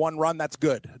value for one run, that's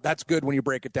good. That's good when you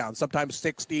break it down. Sometimes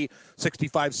 60,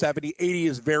 65, 70, 80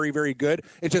 is very, very good.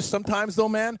 It's just sometimes, though,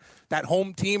 man, that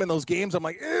home team in those games, I'm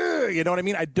like, you know what I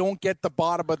mean? I don't get the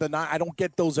bottom of the nine. I don't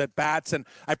get those at-bats, and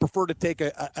I prefer to take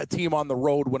a team on the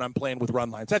road when I'm playing with run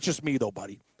lines. That's just me, though,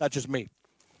 buddy. That's just me.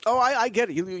 Oh, I get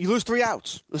it. You lose 3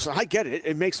 outs. Listen, I get it.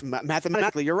 It makes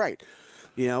mathematically, you're right.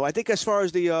 I think as far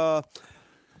as the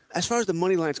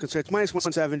money line is concerned, it's minus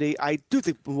 170. I do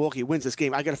think Milwaukee wins this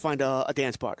game. I got to find a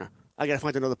dance partner. I got to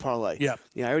find another parlay. Yeah.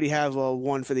 I already have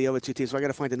one for the other two teams, so I got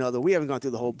to find another. We haven't gone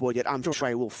through the whole board yet. I'm sure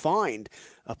I will find.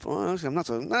 I'm not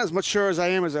as much sure as I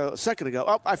am as a second ago.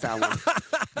 Oh, I found one.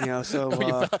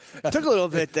 Took a little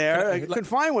bit there. I couldn't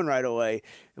find one right away,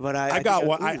 but I got think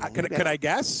one. Can I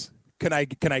guess?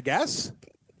 Can I guess?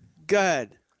 Go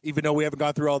ahead. Even though we haven't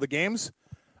gone through all the games?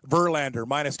 Verlander,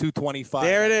 minus 225.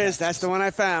 There it is. That's the one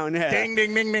I found. Yeah. Ding,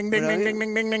 ding, ding, ding, ding, ding, ding,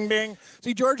 ding, ding, ding, ding.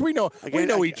 See, George, we know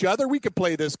each other. We could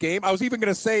play this game. I was even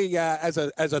going to say, as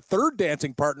a third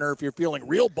dancing partner, if you're feeling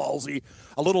real ballsy,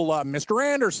 a little Mr.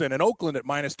 Anderson in Oakland at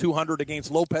minus 200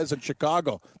 against Lopez in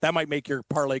Chicago. That might make your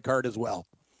parlay card as well.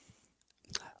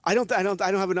 I don't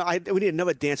have enough. We need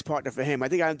another dance partner for him. I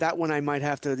think that one I might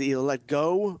have to either let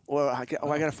go or I got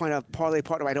to find a parlay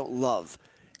partner I don't love.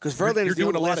 Because Verlander's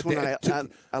doing the last one that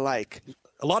I like.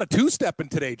 A lot of two-stepping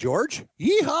today, George.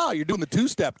 Yeehaw! You're doing the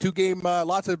two-step, two-game,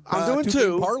 lots of I'm doing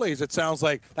two parlays. It sounds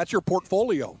like that's your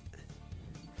portfolio.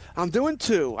 I'm doing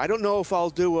two. I don't know if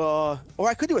I'll do or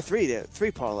I could do a three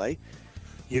parlay.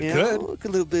 You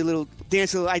could. Be a little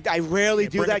dance. I rarely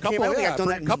do that. I don't think I've done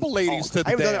that. A couple ladies to the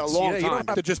I haven't dance. done it a long time. You don't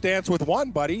have to just dance with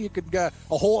one, buddy. You could a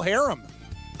whole harem.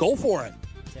 Go for it.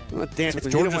 Dance with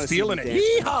George is feeling it.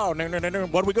 Yeehaw! No.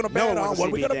 What are we going to bet on? What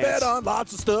are we going to bet on?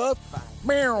 Lots of stuff.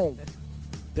 Meow.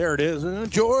 There it is.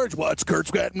 George, what's Kurt's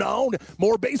getting on?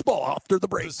 More baseball after the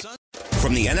break.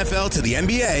 From the NFL to the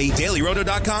NBA,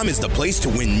 DailyRoto.com is the place to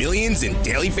win millions in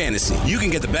daily fantasy. You can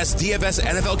get the best DFS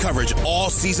NFL coverage all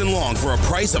season long for a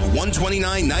price of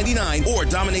 $129.99 or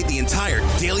dominate the entire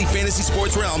daily fantasy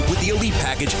sports realm with the Elite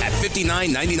Package at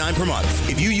 $59.99 per month.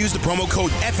 If you use the promo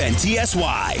code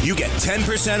FNTSY, you get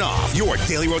 10% off your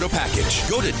Daily Roto package.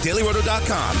 Go to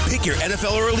DailyRoto.com, pick your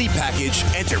NFL or Elite Package,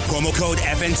 enter promo code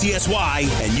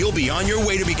FNTSY, and you'll be on your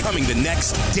way to becoming the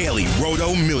next Daily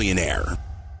Roto millionaire.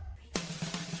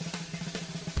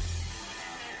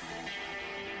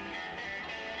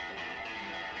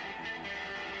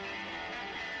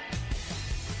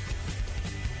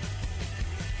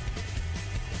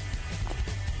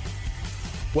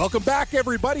 Welcome back,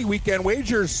 everybody. Weekend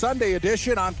Wagers, Sunday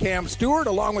edition. I'm Cam Stewart,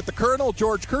 along with the Colonel,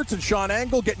 George Kurtz, and Sean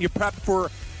Engel, getting you prepped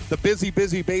for the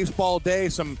busy baseball day.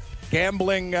 Some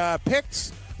gambling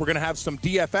picks. We're going to have some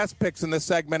DFS picks in this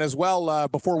segment as well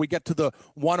before we get to the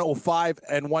 105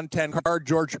 and 110 card.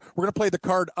 George, we're going to play the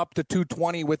card up to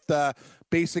 220 with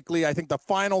basically, I think the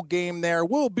final game there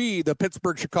will be the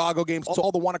Pittsburgh-Chicago game. So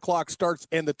all the 1 o'clock starts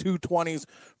in the 220s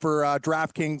for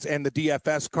DraftKings and the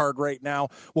DFS card right now.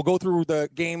 We'll go through the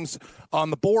games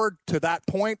on the board to that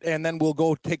point, and then we'll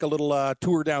go take a little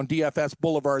tour down DFS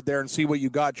Boulevard there and see what you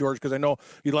got, George, because I know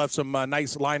you'll have some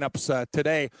nice lineups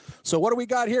today. So what do we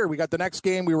got here? We got the next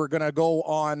game. We were going to go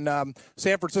on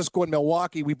San Francisco and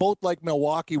Milwaukee. We both like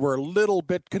Milwaukee. We're a little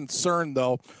bit concerned,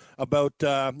 though, about,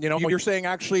 you're saying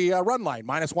actually run line,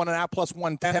 -1.5 plus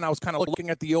 110. I was kind of looking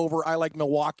at the over. I like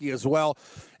Milwaukee as well.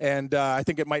 And I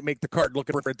think it might make the card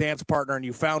looking for a dance partner, and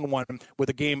you found one with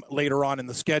a game later on in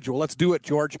the schedule. Let's do it,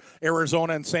 George.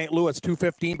 Arizona and St. Louis,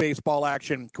 2:15 baseball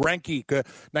action. Greinke,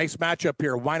 nice matchup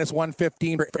here.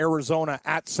 -115 for Arizona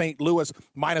at St. Louis,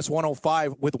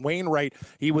 -105 with Wainwright.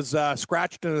 He was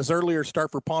scratched in his earlier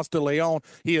start for Ponce de Leon.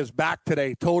 He is back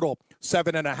today. Total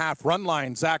 7.5 run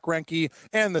line. Zach Greinke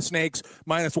and the Snakes,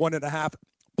 -1.5,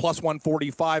 plus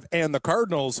 145, and the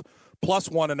Cardinals, plus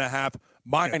 1.5,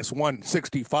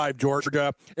 -165.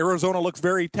 Georgia, Arizona looks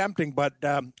very tempting, but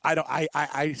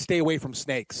I stay away from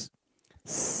snakes.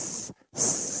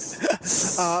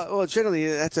 Well, generally,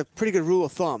 that's a pretty good rule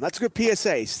of thumb. That's a good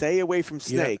PSA. Stay away from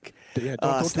snake. Yeah,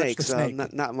 don't snakes. touch the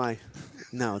snake. Not my.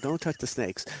 No, don't touch the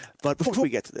snakes. But before we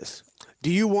get to this, do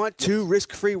you want two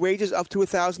risk-free wages up to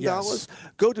 $1,000? Yes.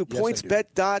 Go to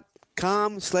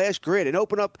pointsbet.com/grid and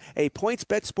open up a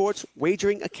PointsBet sports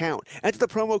wagering account. Enter the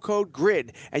promo code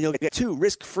GRID, and you'll get two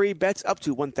risk-free bets up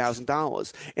to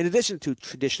 $1,000. In addition to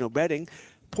traditional betting,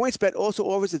 PointsBet also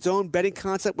offers its own betting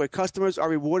concept where customers are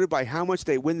rewarded by how much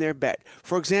they win their bet.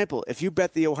 For example, if you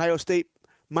bet the Ohio State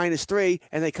 -3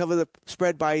 and they cover the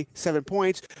spread by 7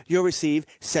 points, you'll receive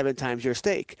 7 times your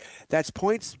stake. That's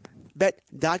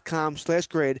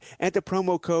pointsbet.com/grid. Enter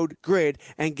promo code GRID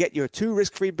and get your two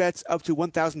risk-free bets up to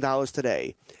 $1,000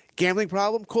 today. Gambling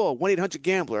problem? Call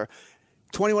 1-800-GAMBLER.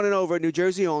 21 and over, New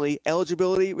Jersey only.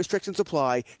 Eligibility restrictions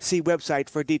apply. See website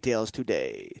for details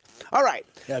today. All right.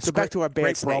 Yeah, so back to our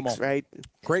bad snakes, right?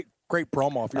 Great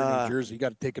promo if you're in New Jersey. You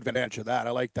got to take advantage of that. I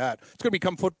like that. It's going to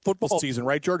become football season,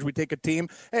 right, George? We take a team.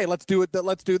 Hey, let's do it.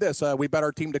 Let's do this. We bet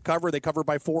our team to cover. They cover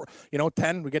by 4,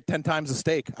 10. We get 10 times the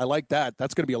stake. I like that.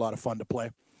 That's going to be a lot of fun to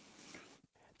play.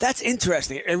 That's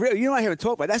interesting. It really, I haven't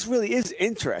talked about. That really is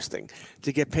interesting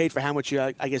to get paid for how much you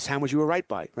were right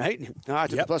by, right? I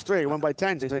took the +3, won by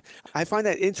 10. I find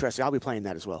that interesting. I'll be playing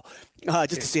that as well,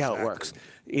 just to see how it works.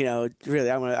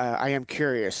 Really, I am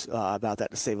curious about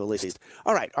that, to say the least.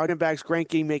 All right, Arden Bags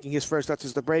Greinke making his first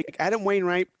touches the break. Adam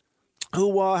Wainwright,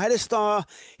 who had his start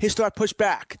pushed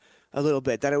back a little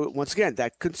bit. Once again,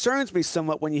 that concerns me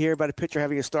somewhat when you hear about a pitcher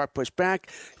having a start pushed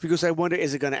back, because I wonder,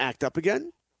 is it going to act up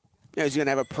again? Is he going to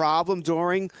have a problem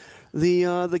during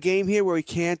the game here where he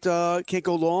can't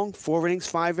go long, 4 innings,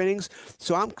 5 innings?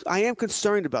 So I am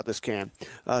concerned about this, Cam,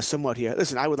 somewhat here.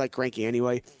 Listen, I would like Greinke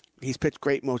anyway. He's pitched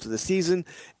great most of the season,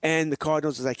 and the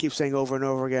Cardinals, as I keep saying over and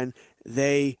over again,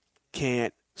 they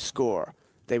can't score.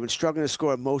 They've been struggling to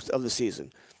score most of the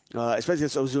season, especially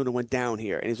since Ozuna went down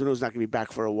here, and Ozuna's not going to be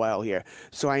back for a while here.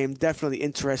 So I am definitely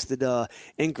interested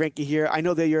in Greinke here. I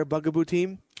know that you're a Bugaboo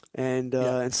team. And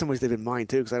in some ways they've been mine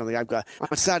too, because I don't think I've got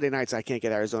on Saturday nights I can't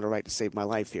get Arizona right to save my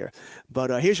life here. But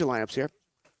here's your lineups here.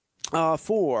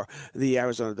 For the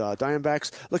Arizona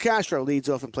Diamondbacks, LeCastro leads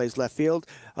off and plays left field.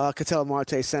 Ketel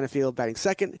Marte, center field, batting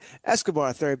second.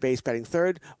 Escobar, third base, batting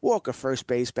third. Walker, first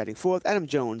base, batting fourth. Adam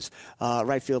Jones,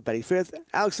 right field, batting fifth.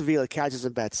 Alex Avila catches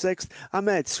and bats sixth.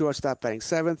 Ahmed, shortstop, batting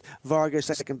seventh. Vargas,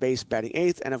 second base, batting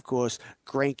eighth. And, of course,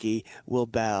 Greinke will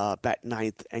bat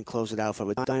ninth and close it out for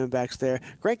the Diamondbacks there.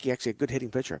 Greinke, actually a good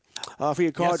hitting pitcher. For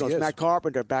your Cardinals, Matt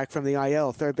Carpenter, back from the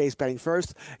IL, third base, batting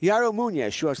first. Yairo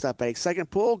Munoz, shortstop, batting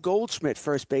second. Paul Goldschmidt,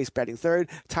 first base, batting third.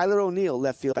 Tyler O'Neill,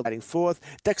 left field, batting fourth.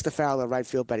 Dexter Fowler, right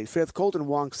field, batting fifth. Colton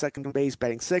Wong, second base,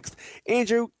 batting sixth.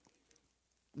 Andrew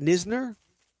Knizner?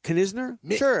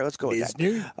 Sure, let's go with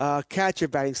that. Catcher,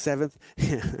 batting seventh.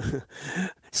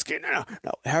 Skinner.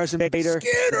 No. Harrison Bader,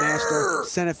 master.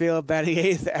 Center field, batting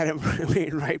eighth. Adam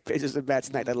Wainwright pitches and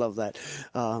bats ninth. I love that.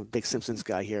 Big Simpsons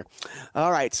guy here.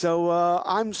 All right, so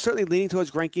I'm certainly leaning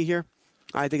towards Greinke here.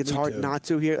 I think it's hard not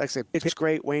to here. Like I said, pitch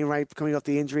great. Wainwright coming off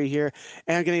the injury here.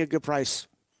 And I'm getting a good price.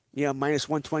 Yeah, minus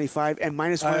 125 and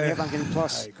minus 1.5 I'm getting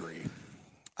plus. I agree.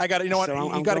 I got to, you know what?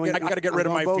 So you got to get rid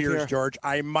of my fears, here. George.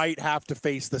 I might have to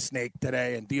face the snake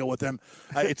today and deal with him.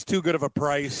 It's too good of a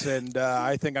price, and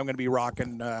I think I'm going to be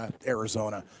rocking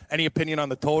Arizona. Any opinion on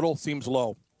the total? Seems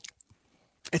low.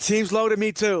 It seems low to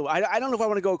me, too. I don't know if I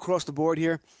want to go across the board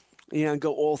here. And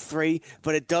go all three,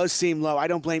 but it does seem low. I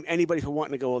don't blame anybody for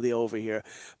wanting to go all the over here.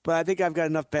 But I think I've got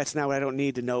enough bets now. I don't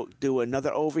need to do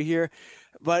another over here.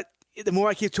 But the more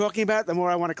I keep talking about it, the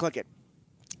more I want to click it.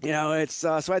 It's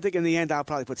so I think in the end I'll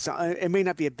probably put some. It may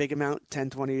not be a big amount, 10,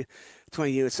 20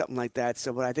 units, something like that.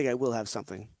 So, but I think I will have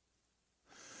something.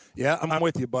 Yeah, I'm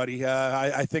with you, buddy.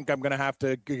 I think I'm going to have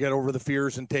to get over the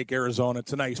fears and take Arizona.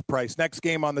 It's a nice price. Next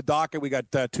game on the docket, we got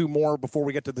 2 more before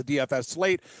we get to the DFS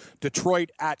slate.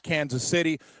 Detroit at Kansas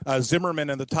City. Zimmerman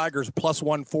and the Tigers plus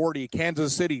 140.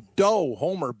 Kansas City, Doe,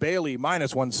 Homer, Bailey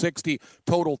minus 160.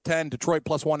 Total 10. Detroit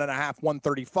plus 1.5,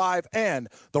 135. And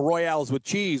the Royals with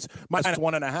cheese minus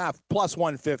 1.5 plus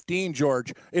 115,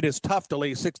 George. It is tough to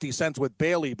lay 60 cents with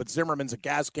Bailey, but Zimmerman's a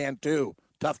gas can too.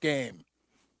 Tough game.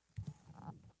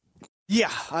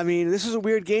 Yeah, I mean, this is a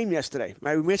weird game yesterday.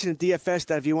 We mentioned in DFS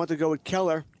that if you want to go with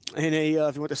Keller in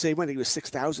if you want to save money, it was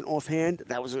 6,000 offhand.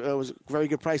 That was a very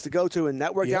good price to go to, and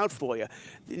that worked out for you.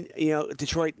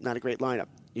 Detroit, not a great lineup.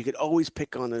 You could always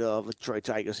pick on the Detroit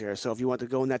Tigers here. So if you want to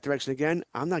go in that direction again,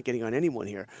 I'm not getting on anyone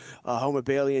here. Homer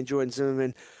Bailey and Jordan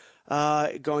Zimmerman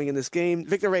going in this game.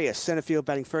 Victor Reyes, center field,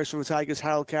 batting first from the Tigers.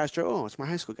 Harold Castro, it's my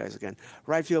high school guys again.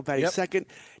 Right field, batting second.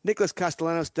 Nicholas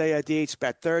Castellanos, DH,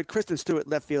 bat third. Kristen Stewart,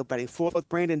 left field, batting fourth.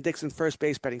 Brandon Dixon, first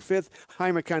base, batting fifth.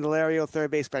 Jaime Candelario,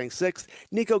 third base, batting sixth.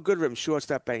 Nico Goodrum,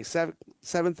 shortstop, batting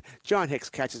seventh. John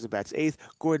Hicks catches and bats eighth.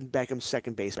 Gordon Beckham,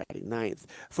 second base, batting ninth.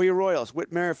 For your Royals,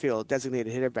 Whit Merrifield,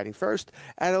 designated hitter, batting first.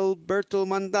 Adalberto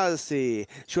Mondazzi,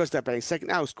 shortstop, batting second.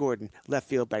 Alex Gordon, left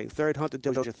field, batting third. Hunter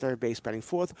Dozier, third base, batting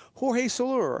fourth. Jorge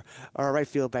Soler, right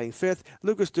field, batting fifth.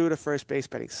 Lucas Duda, first base,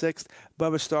 batting sixth.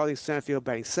 Bubba Starling, center field,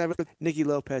 batting seventh. Nicky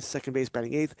Lopez, second base,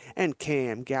 batting eighth. And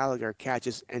Cam Gallagher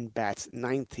catches and bats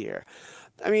ninth here.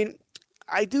 I mean,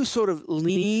 I do sort of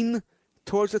lean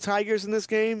towards the Tigers in this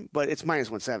game, but it's minus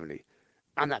 170.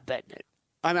 I'm not betting it.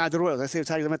 I'm not the Royals. I say the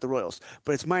Tigers, I meant the Royals.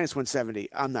 But it's minus 170.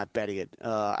 I'm not betting it.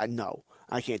 No,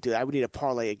 I can't do that. I would need a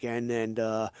parlay again, and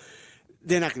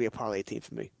they're not going to be a parlay team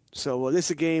for me. So this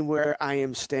is a game where I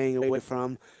am staying away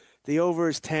from. The over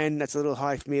is 10. That's a little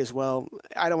high for me as well.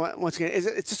 I don't want, once again, it's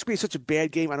just going to be such a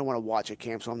bad game. I don't want to watch it,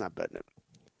 Cam, so I'm not betting it.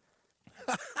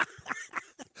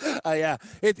 Yeah.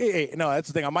 No, that's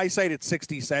the thing. On my site, it's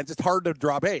 60 cents. It's hard to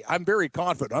drop. Hey, I'm very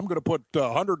confident. I'm going to put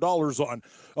 $100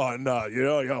 on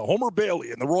Homer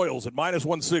Bailey and the Royals at minus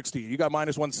 160. You got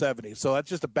minus 170. So that's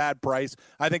just a bad price.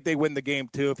 I think they win the game,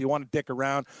 too. If you want to dick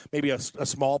around, maybe a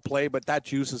small play, but that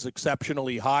juice is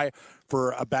exceptionally high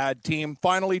for a bad team.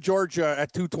 Finally, George,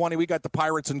 at 220, we got the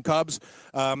Pirates and Cubs.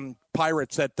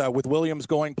 Pirates with Williams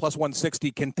going plus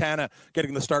 160. Quintana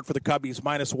getting the start for the Cubbies,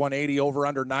 minus 180, over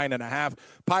under 9.5.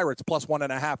 Pirates plus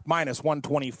 1.5, minus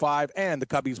 125, and the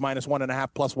Cubbies minus 1.5,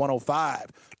 plus 105.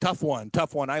 Tough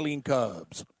one. Eileen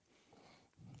Cubs.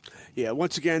 Yeah,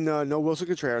 once again, no Wilson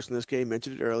Contreras in this game.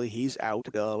 Mentioned it early. He's out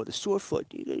with a sore foot.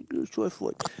 Maybe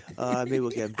we'll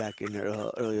get him back in there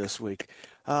earlier this week.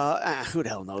 Who the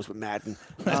hell knows with Madden?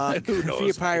 Who knows? For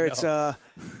your Pirates,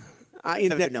 you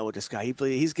never know with this guy.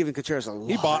 He's giving Contreras a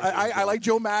lot. I like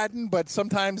Joe Madden, but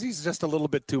sometimes he's just a little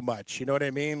bit too much. You know what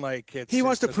I mean? Like he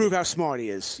wants to prove how smart he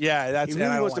is. Yeah, he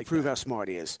really wants to prove how smart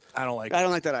he is. I don't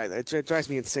like that either. It drives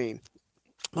me insane.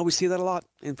 Well, we see that a lot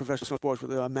in professional sports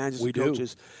with managers and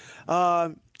coaches.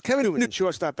 Kevin Newman,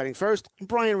 shortstop, batting first.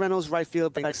 Brian Reynolds, right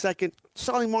field, batting second.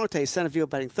 Solly Marte, center field,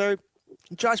 batting third.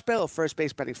 Josh Bell, first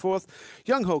base, batting fourth.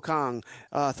 Young Ho Kong,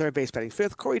 third base, batting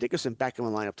fifth. Corey Dickerson back in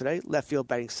the lineup today. Left field,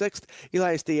 batting sixth.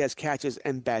 Elias Diaz catches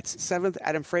and bats seventh.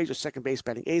 Adam Frazier, second base,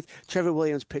 batting eighth. Trevor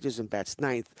Williams pitches and bats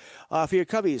ninth. For your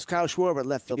Cubbies, Kyle Schwarber,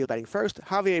 left field, batting first.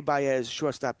 Javier Baez,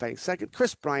 shortstop, batting second.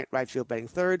 Chris Bryant, right field, batting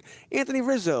third. Anthony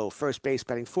Rizzo, first base,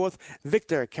 batting fourth.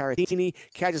 Victor Caratini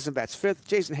catches and bats fifth.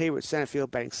 Jason Hayward, center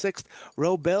field, batting sixth.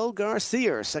 Robel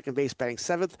Garcia, second base, batting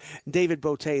seventh. David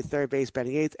Bote, third base,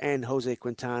 batting eighth. And Jose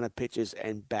Quintana pitches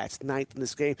and bats ninth in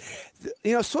this game.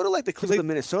 Sort of like the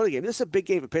Cleveland-Minnesota game. This is a big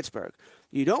game for Pittsburgh.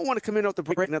 You don't want to come in off the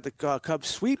break and let the Cubs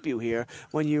sweep you here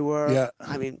when you were,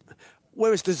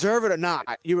 whether it's deserved or not,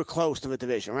 you were close to the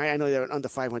division, right? I know they're an under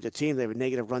 500 team. They have a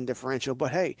negative run differential,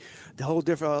 but hey, the whole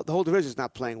division is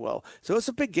not playing well. So it's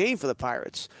a big game for the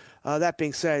Pirates. That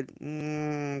being said,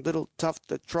 little tough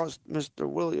to trust Mr.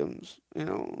 Williams.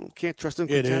 Can't trust him.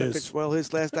 Quintana pitched well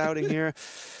his last outing here.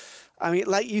 I mean,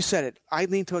 like you said it, I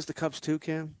lean towards the Cubs too,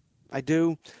 Cam. I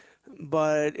do,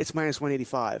 but it's minus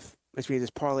 185. Which means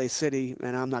it's parlay city,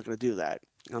 and I'm not going to do that.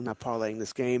 I'm not parlaying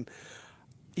this game.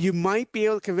 You might be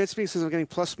able to convince me since I'm getting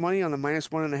plus money on the minus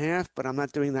 1.5, but I'm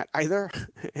not doing that either.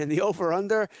 And the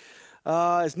over-under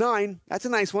is 9. That's a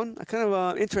nice one. I'm kind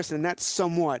of interested in that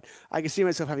somewhat. I can see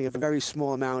myself having a very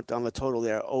small amount on the total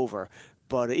there over,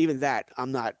 but even that,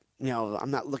 I'm not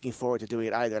looking forward to doing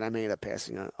it either, and I may end up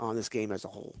passing on this game as a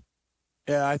whole.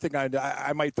 Yeah, I think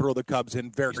I might throw the Cubs in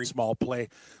very small play.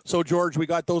 So, George, we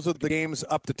got those are the games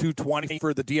up to 220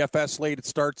 for the DFS slate. It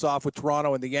starts off with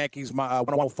Toronto and the Yankees,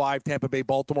 105, Tampa Bay,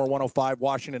 Baltimore, 105,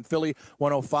 Washington, Philly,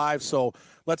 105. So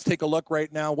let's take a look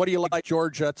right now. What do you like,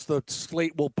 George? That's the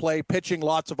slate we'll play. Pitching,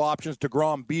 lots of options.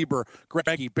 DeGrom, Bieber,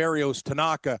 Greinke, Berrios,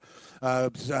 Tanaka.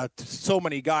 So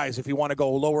many guys. If you want to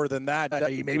go lower than that,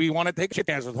 maybe you want to take a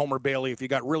chance with Homer Bailey if you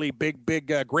got really big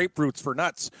grapefruits for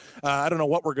nuts. I don't know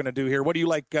what we're going to do here. What do you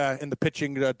like in the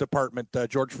pitching department,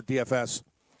 George, for DFS?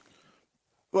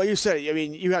 Well, you said it. I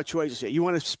mean, you have choices here. You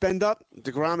want to spend up?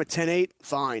 DeGrom at 10.8,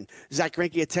 fine. Zach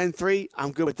Greinke at 10.3,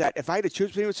 I'm good with that. If I had to choose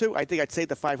between the two, I think I'd save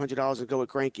the $500 and go with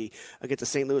Greinke against the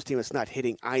St. Louis team that's not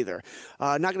hitting either.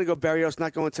 Not going to go Berrios,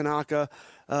 not going Tanaka.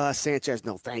 Sanchez,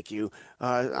 no, thank you.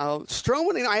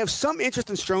 Stroman, I have some interest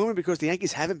in Stroman because the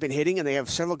Yankees haven't been hitting and they have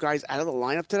several guys out of the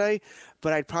lineup today,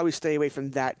 but I'd probably stay away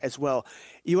from that as well.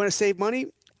 You want to save money?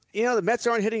 The Mets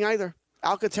aren't hitting either.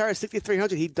 Alcantara,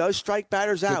 6,300. He does strike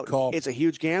batters out. It's a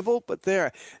huge gamble, but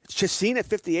there. Chacin at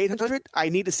 5,800. I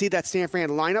need to see that San Fran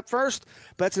lineup first,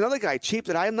 but that's another guy cheap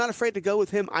that I am not afraid to go with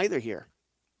him either here.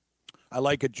 I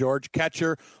like it, George.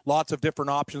 Catcher, lots of different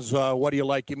options. What do you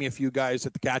like? Give me a few guys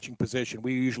at the catching position.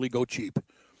 We usually go cheap.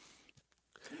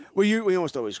 We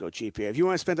almost always go cheap here. If you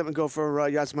want to spend up and go for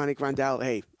Yasmani Grandal,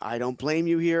 hey, I don't blame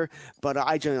you here, but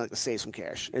I generally like to save some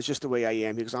cash. It's just the way I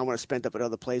am because I want to spend up at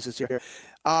other places here.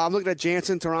 I'm looking at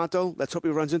Jansen, Toronto. Let's hope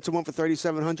he runs into one for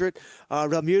 $3,700.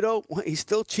 Realmuto, he's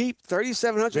still cheap,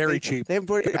 $3,700. Very cheap. They haven't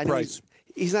put it. Price.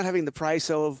 He's not having the price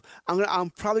of. I'm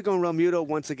probably going Realmuto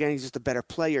once again. He's just a better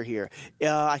player here.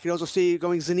 I could also see you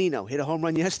going Zunino. Hit a home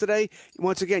run yesterday.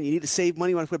 Once again, you need to save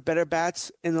money. You want to put better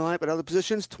bats in the lineup at other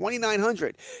positions.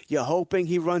 $2,900. You're hoping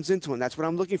he runs into him. That's what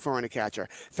I'm looking for in a catcher.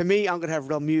 For me, I'm going to have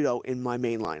Realmuto in my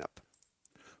main lineup.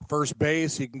 First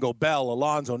base, you can go Bell,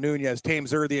 Alonso, Nunez,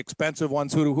 Thames. They're the expensive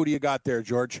ones. Who do you got there,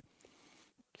 George?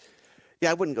 Yeah,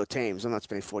 I wouldn't go Thames. I'm not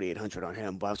spending $4,800 on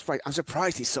him, but I'm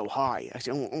surprised he's so high.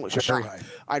 Actually, I'm almost shocked.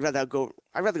 I'd rather go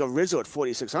Rizzo at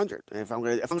 $4,600. If I'm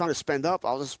going to spend up,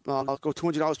 I'll go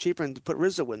 $200 cheaper and put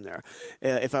Rizzo in there.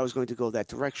 If I was going to go that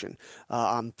direction,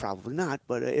 I'm probably not.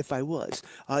 But if I was,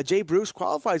 Jay Bruce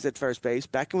qualifies at first base.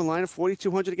 Back in the line of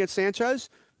 $4,200 against Sanchez.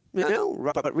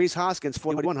 But Reese Hoskins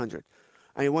 $4,100.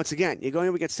 I mean, once again, you're going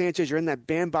up against Sanchez. You're in that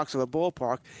bandbox of a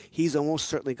ballpark. He's almost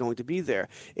certainly going to be there.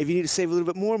 If you need to save a little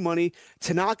bit more money,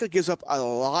 Tanaka gives up a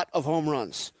lot of home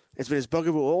runs. It's been his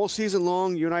bugaboo all season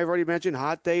long. You and I have already mentioned,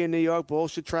 hot day in New York.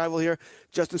 Bulls should travel here.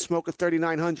 Justin Smoke at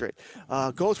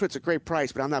 $3,900. Goldschmidt's a great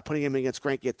price, but I'm not putting him against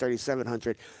Greinke at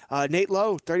 $3,700. Nate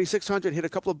Lowe, $3,600, hit a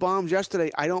couple of bombs yesterday.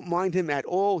 I don't mind him at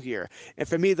all here. And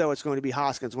for me, though, it's going to be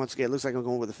Hoskins. Once again, it looks like I'm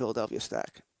going with the Philadelphia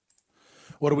stack.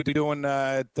 What are we doing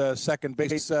at second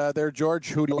base there, George?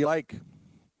 Who do you like?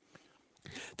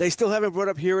 They still haven't brought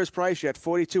up Hira's price yet,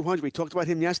 $4,200. We talked about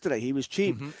him yesterday. He was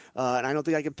cheap, and I don't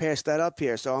think I can pass that up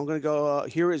here. So I'm going to go.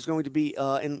 Hira is going to be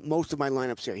in most of my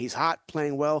lineups here. He's hot,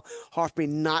 playing well. Hard for me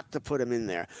not to put him in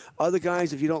there. Other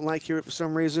guys, if you don't like Hira for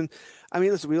some reason, I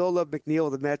mean, listen, we all love McNeil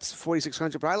of the Mets,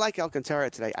 $4,600, but I like Alcantara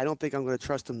today. I don't think I'm going to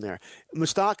trust him there.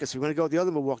 Moustakas, we want to go with the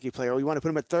other Milwaukee player, or we want to put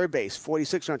him at third base,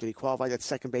 $4,600. He qualifies at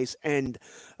second base and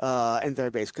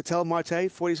third base. Ketel Marte,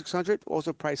 $4,600.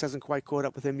 Also, price hasn't quite caught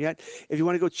up with him yet. If you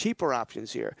want to go cheaper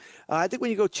options here, I think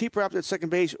when you go cheaper options at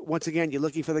second base, once again, you're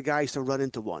looking for the guys to run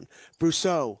into one.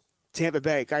 Brousseau, Tampa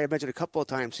Bay, guy I mentioned a couple of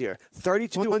times here,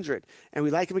 $3,200, and we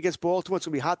like him against Baltimore. It's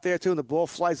going to be hot there, too, and the ball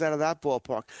flies out of that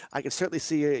ballpark. I can certainly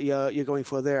see you're going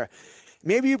for there.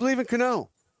 Maybe you believe in Cano.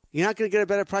 You're not going to get a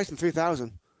better price than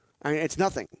 $3,000. I mean, it's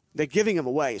nothing. They're giving him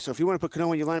away. So if you want to put Cano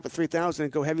in your lineup at $3,000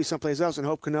 and go heavy someplace else and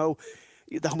hope Cano,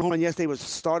 the home run yesterday was the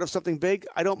start of something big,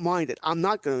 I don't mind it. I'm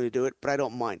not going to do it, but I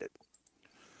don't mind it.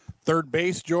 Third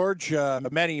base, George,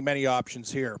 many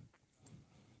options here.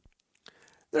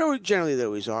 They're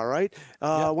always all right.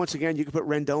 Once again, you can put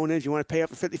Rendon in. If you want to pay up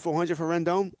for $5,400 for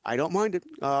Rendon, I don't mind it.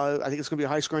 I think it's going to be a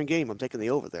high-scoring game. I'm taking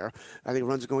the over there. I think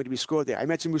runs are going to be scored there. I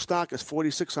mentioned Moustakas,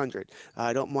 $4,600.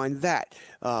 I don't mind that,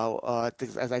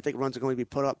 as I think runs are going to be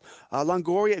put up.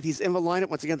 Longoria, if he's in the lineup,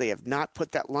 once again, they have not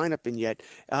put that lineup in yet.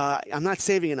 I'm not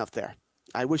saving enough there.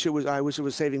 I wish it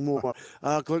was saving more.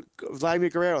 Vladimir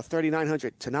Guerrero,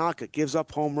 $3,900. Tanaka gives up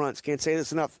home runs. Can't say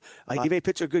this enough. He may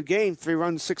pitch a good game, 3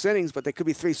 runs, 6 innings, but there could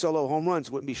be 3 solo home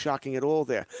runs. Wouldn't be shocking at all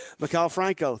there. Miguel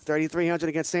Franco, $3,300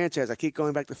 against Sanchez. I keep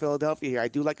going back to Philadelphia here.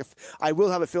 I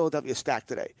will have a Philadelphia stack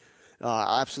today.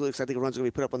 Absolutely, because I think a run's going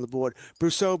to be put up on the board.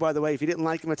 Brousseau, by the way, if you didn't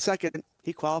like him at second,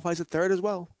 he qualifies at third as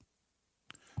well.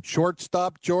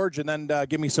 Shortstop, George, and then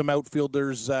give me some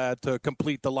outfielders to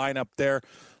complete the lineup there.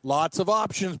 Lots of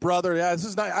options, brother. Yeah, this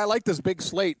is nice. I like this big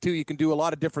slate, too. You can do a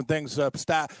lot of different things.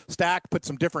 Stack, put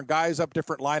some different guys up,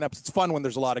 different lineups. It's fun when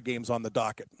there's a lot of games on the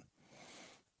docket.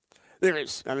 There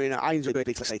is. I mean, I enjoy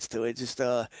big slates, too. It's just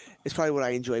it's probably what I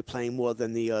enjoy playing more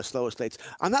than the slower slates.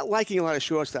 I'm not liking a lot of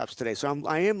shortstops today, so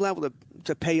I am liable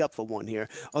to pay up for one here.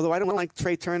 Although I don't like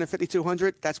Trey Turner,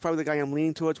 $5,200. That's probably the guy I'm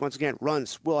leaning towards. Once again,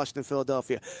 runs, Washington,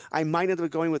 Philadelphia. I might end up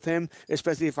going with him,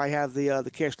 especially if I have the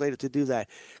cash later to do that.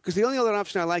 Because the only other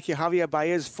option I like here, Javier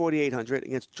Baez, $4,800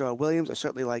 against Joe Williams. I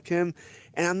certainly like him.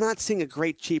 And I'm not seeing a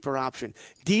great cheaper option.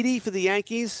 Didi for the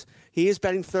Yankees. He is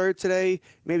batting third today.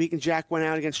 Maybe he can jack one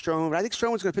out against Stroman. But I think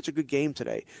Stroman's going to pitch a good game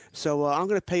today. So I'm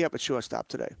going to pay up at shortstop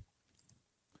today.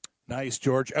 Nice,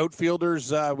 George.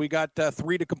 Outfielders, we got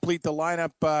 3 to complete the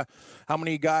lineup. How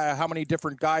many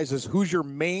different guys? Who's your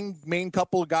main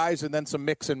couple of guys, and then some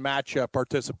mix and match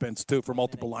participants too for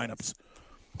multiple lineups?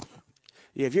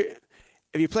 Yeah,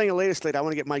 if you're playing a later slate, I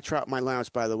want to get Mike Trout in my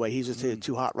lineups, by the way. He's just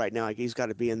too hot right now. He's got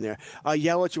to be in there.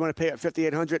 Yelich, you want to pay at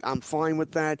 $5,800? I'm fine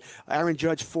with that. Aaron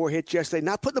Judge, 4 hits yesterday.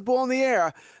 Not putting the ball in the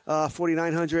air,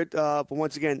 $4,900. But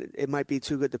once again, it might be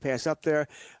too good to pass up there.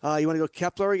 You want to go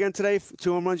Kepler again today?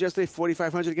 2 home runs yesterday,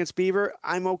 $4,500 against Bieber.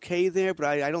 I'm okay there, but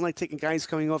I don't like taking guys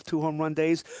coming off 2 home run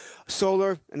days.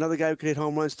 Soler, another guy who could hit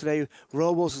home runs today.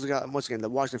 Robles is a guy, once again, the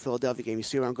Washington-Philadelphia game. You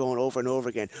see where I'm going over and over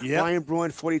again. Yep. Ryan Braun,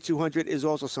 $4,200 is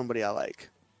also somebody I like.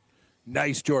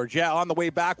 Nice, George. Yeah, on the way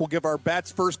back, we'll give our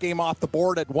bets. First game off the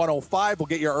board at 105. We'll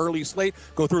get your early slate,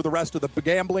 go through the rest of the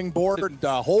gambling board, and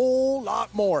a whole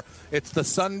lot more. It's the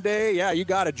Sunday. Yeah, you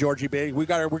got it, Georgie, baby. We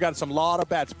got some lot of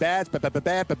bets.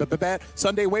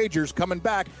 Sunday wagers coming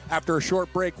back after a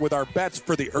short break with our bets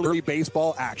for the early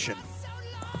baseball action.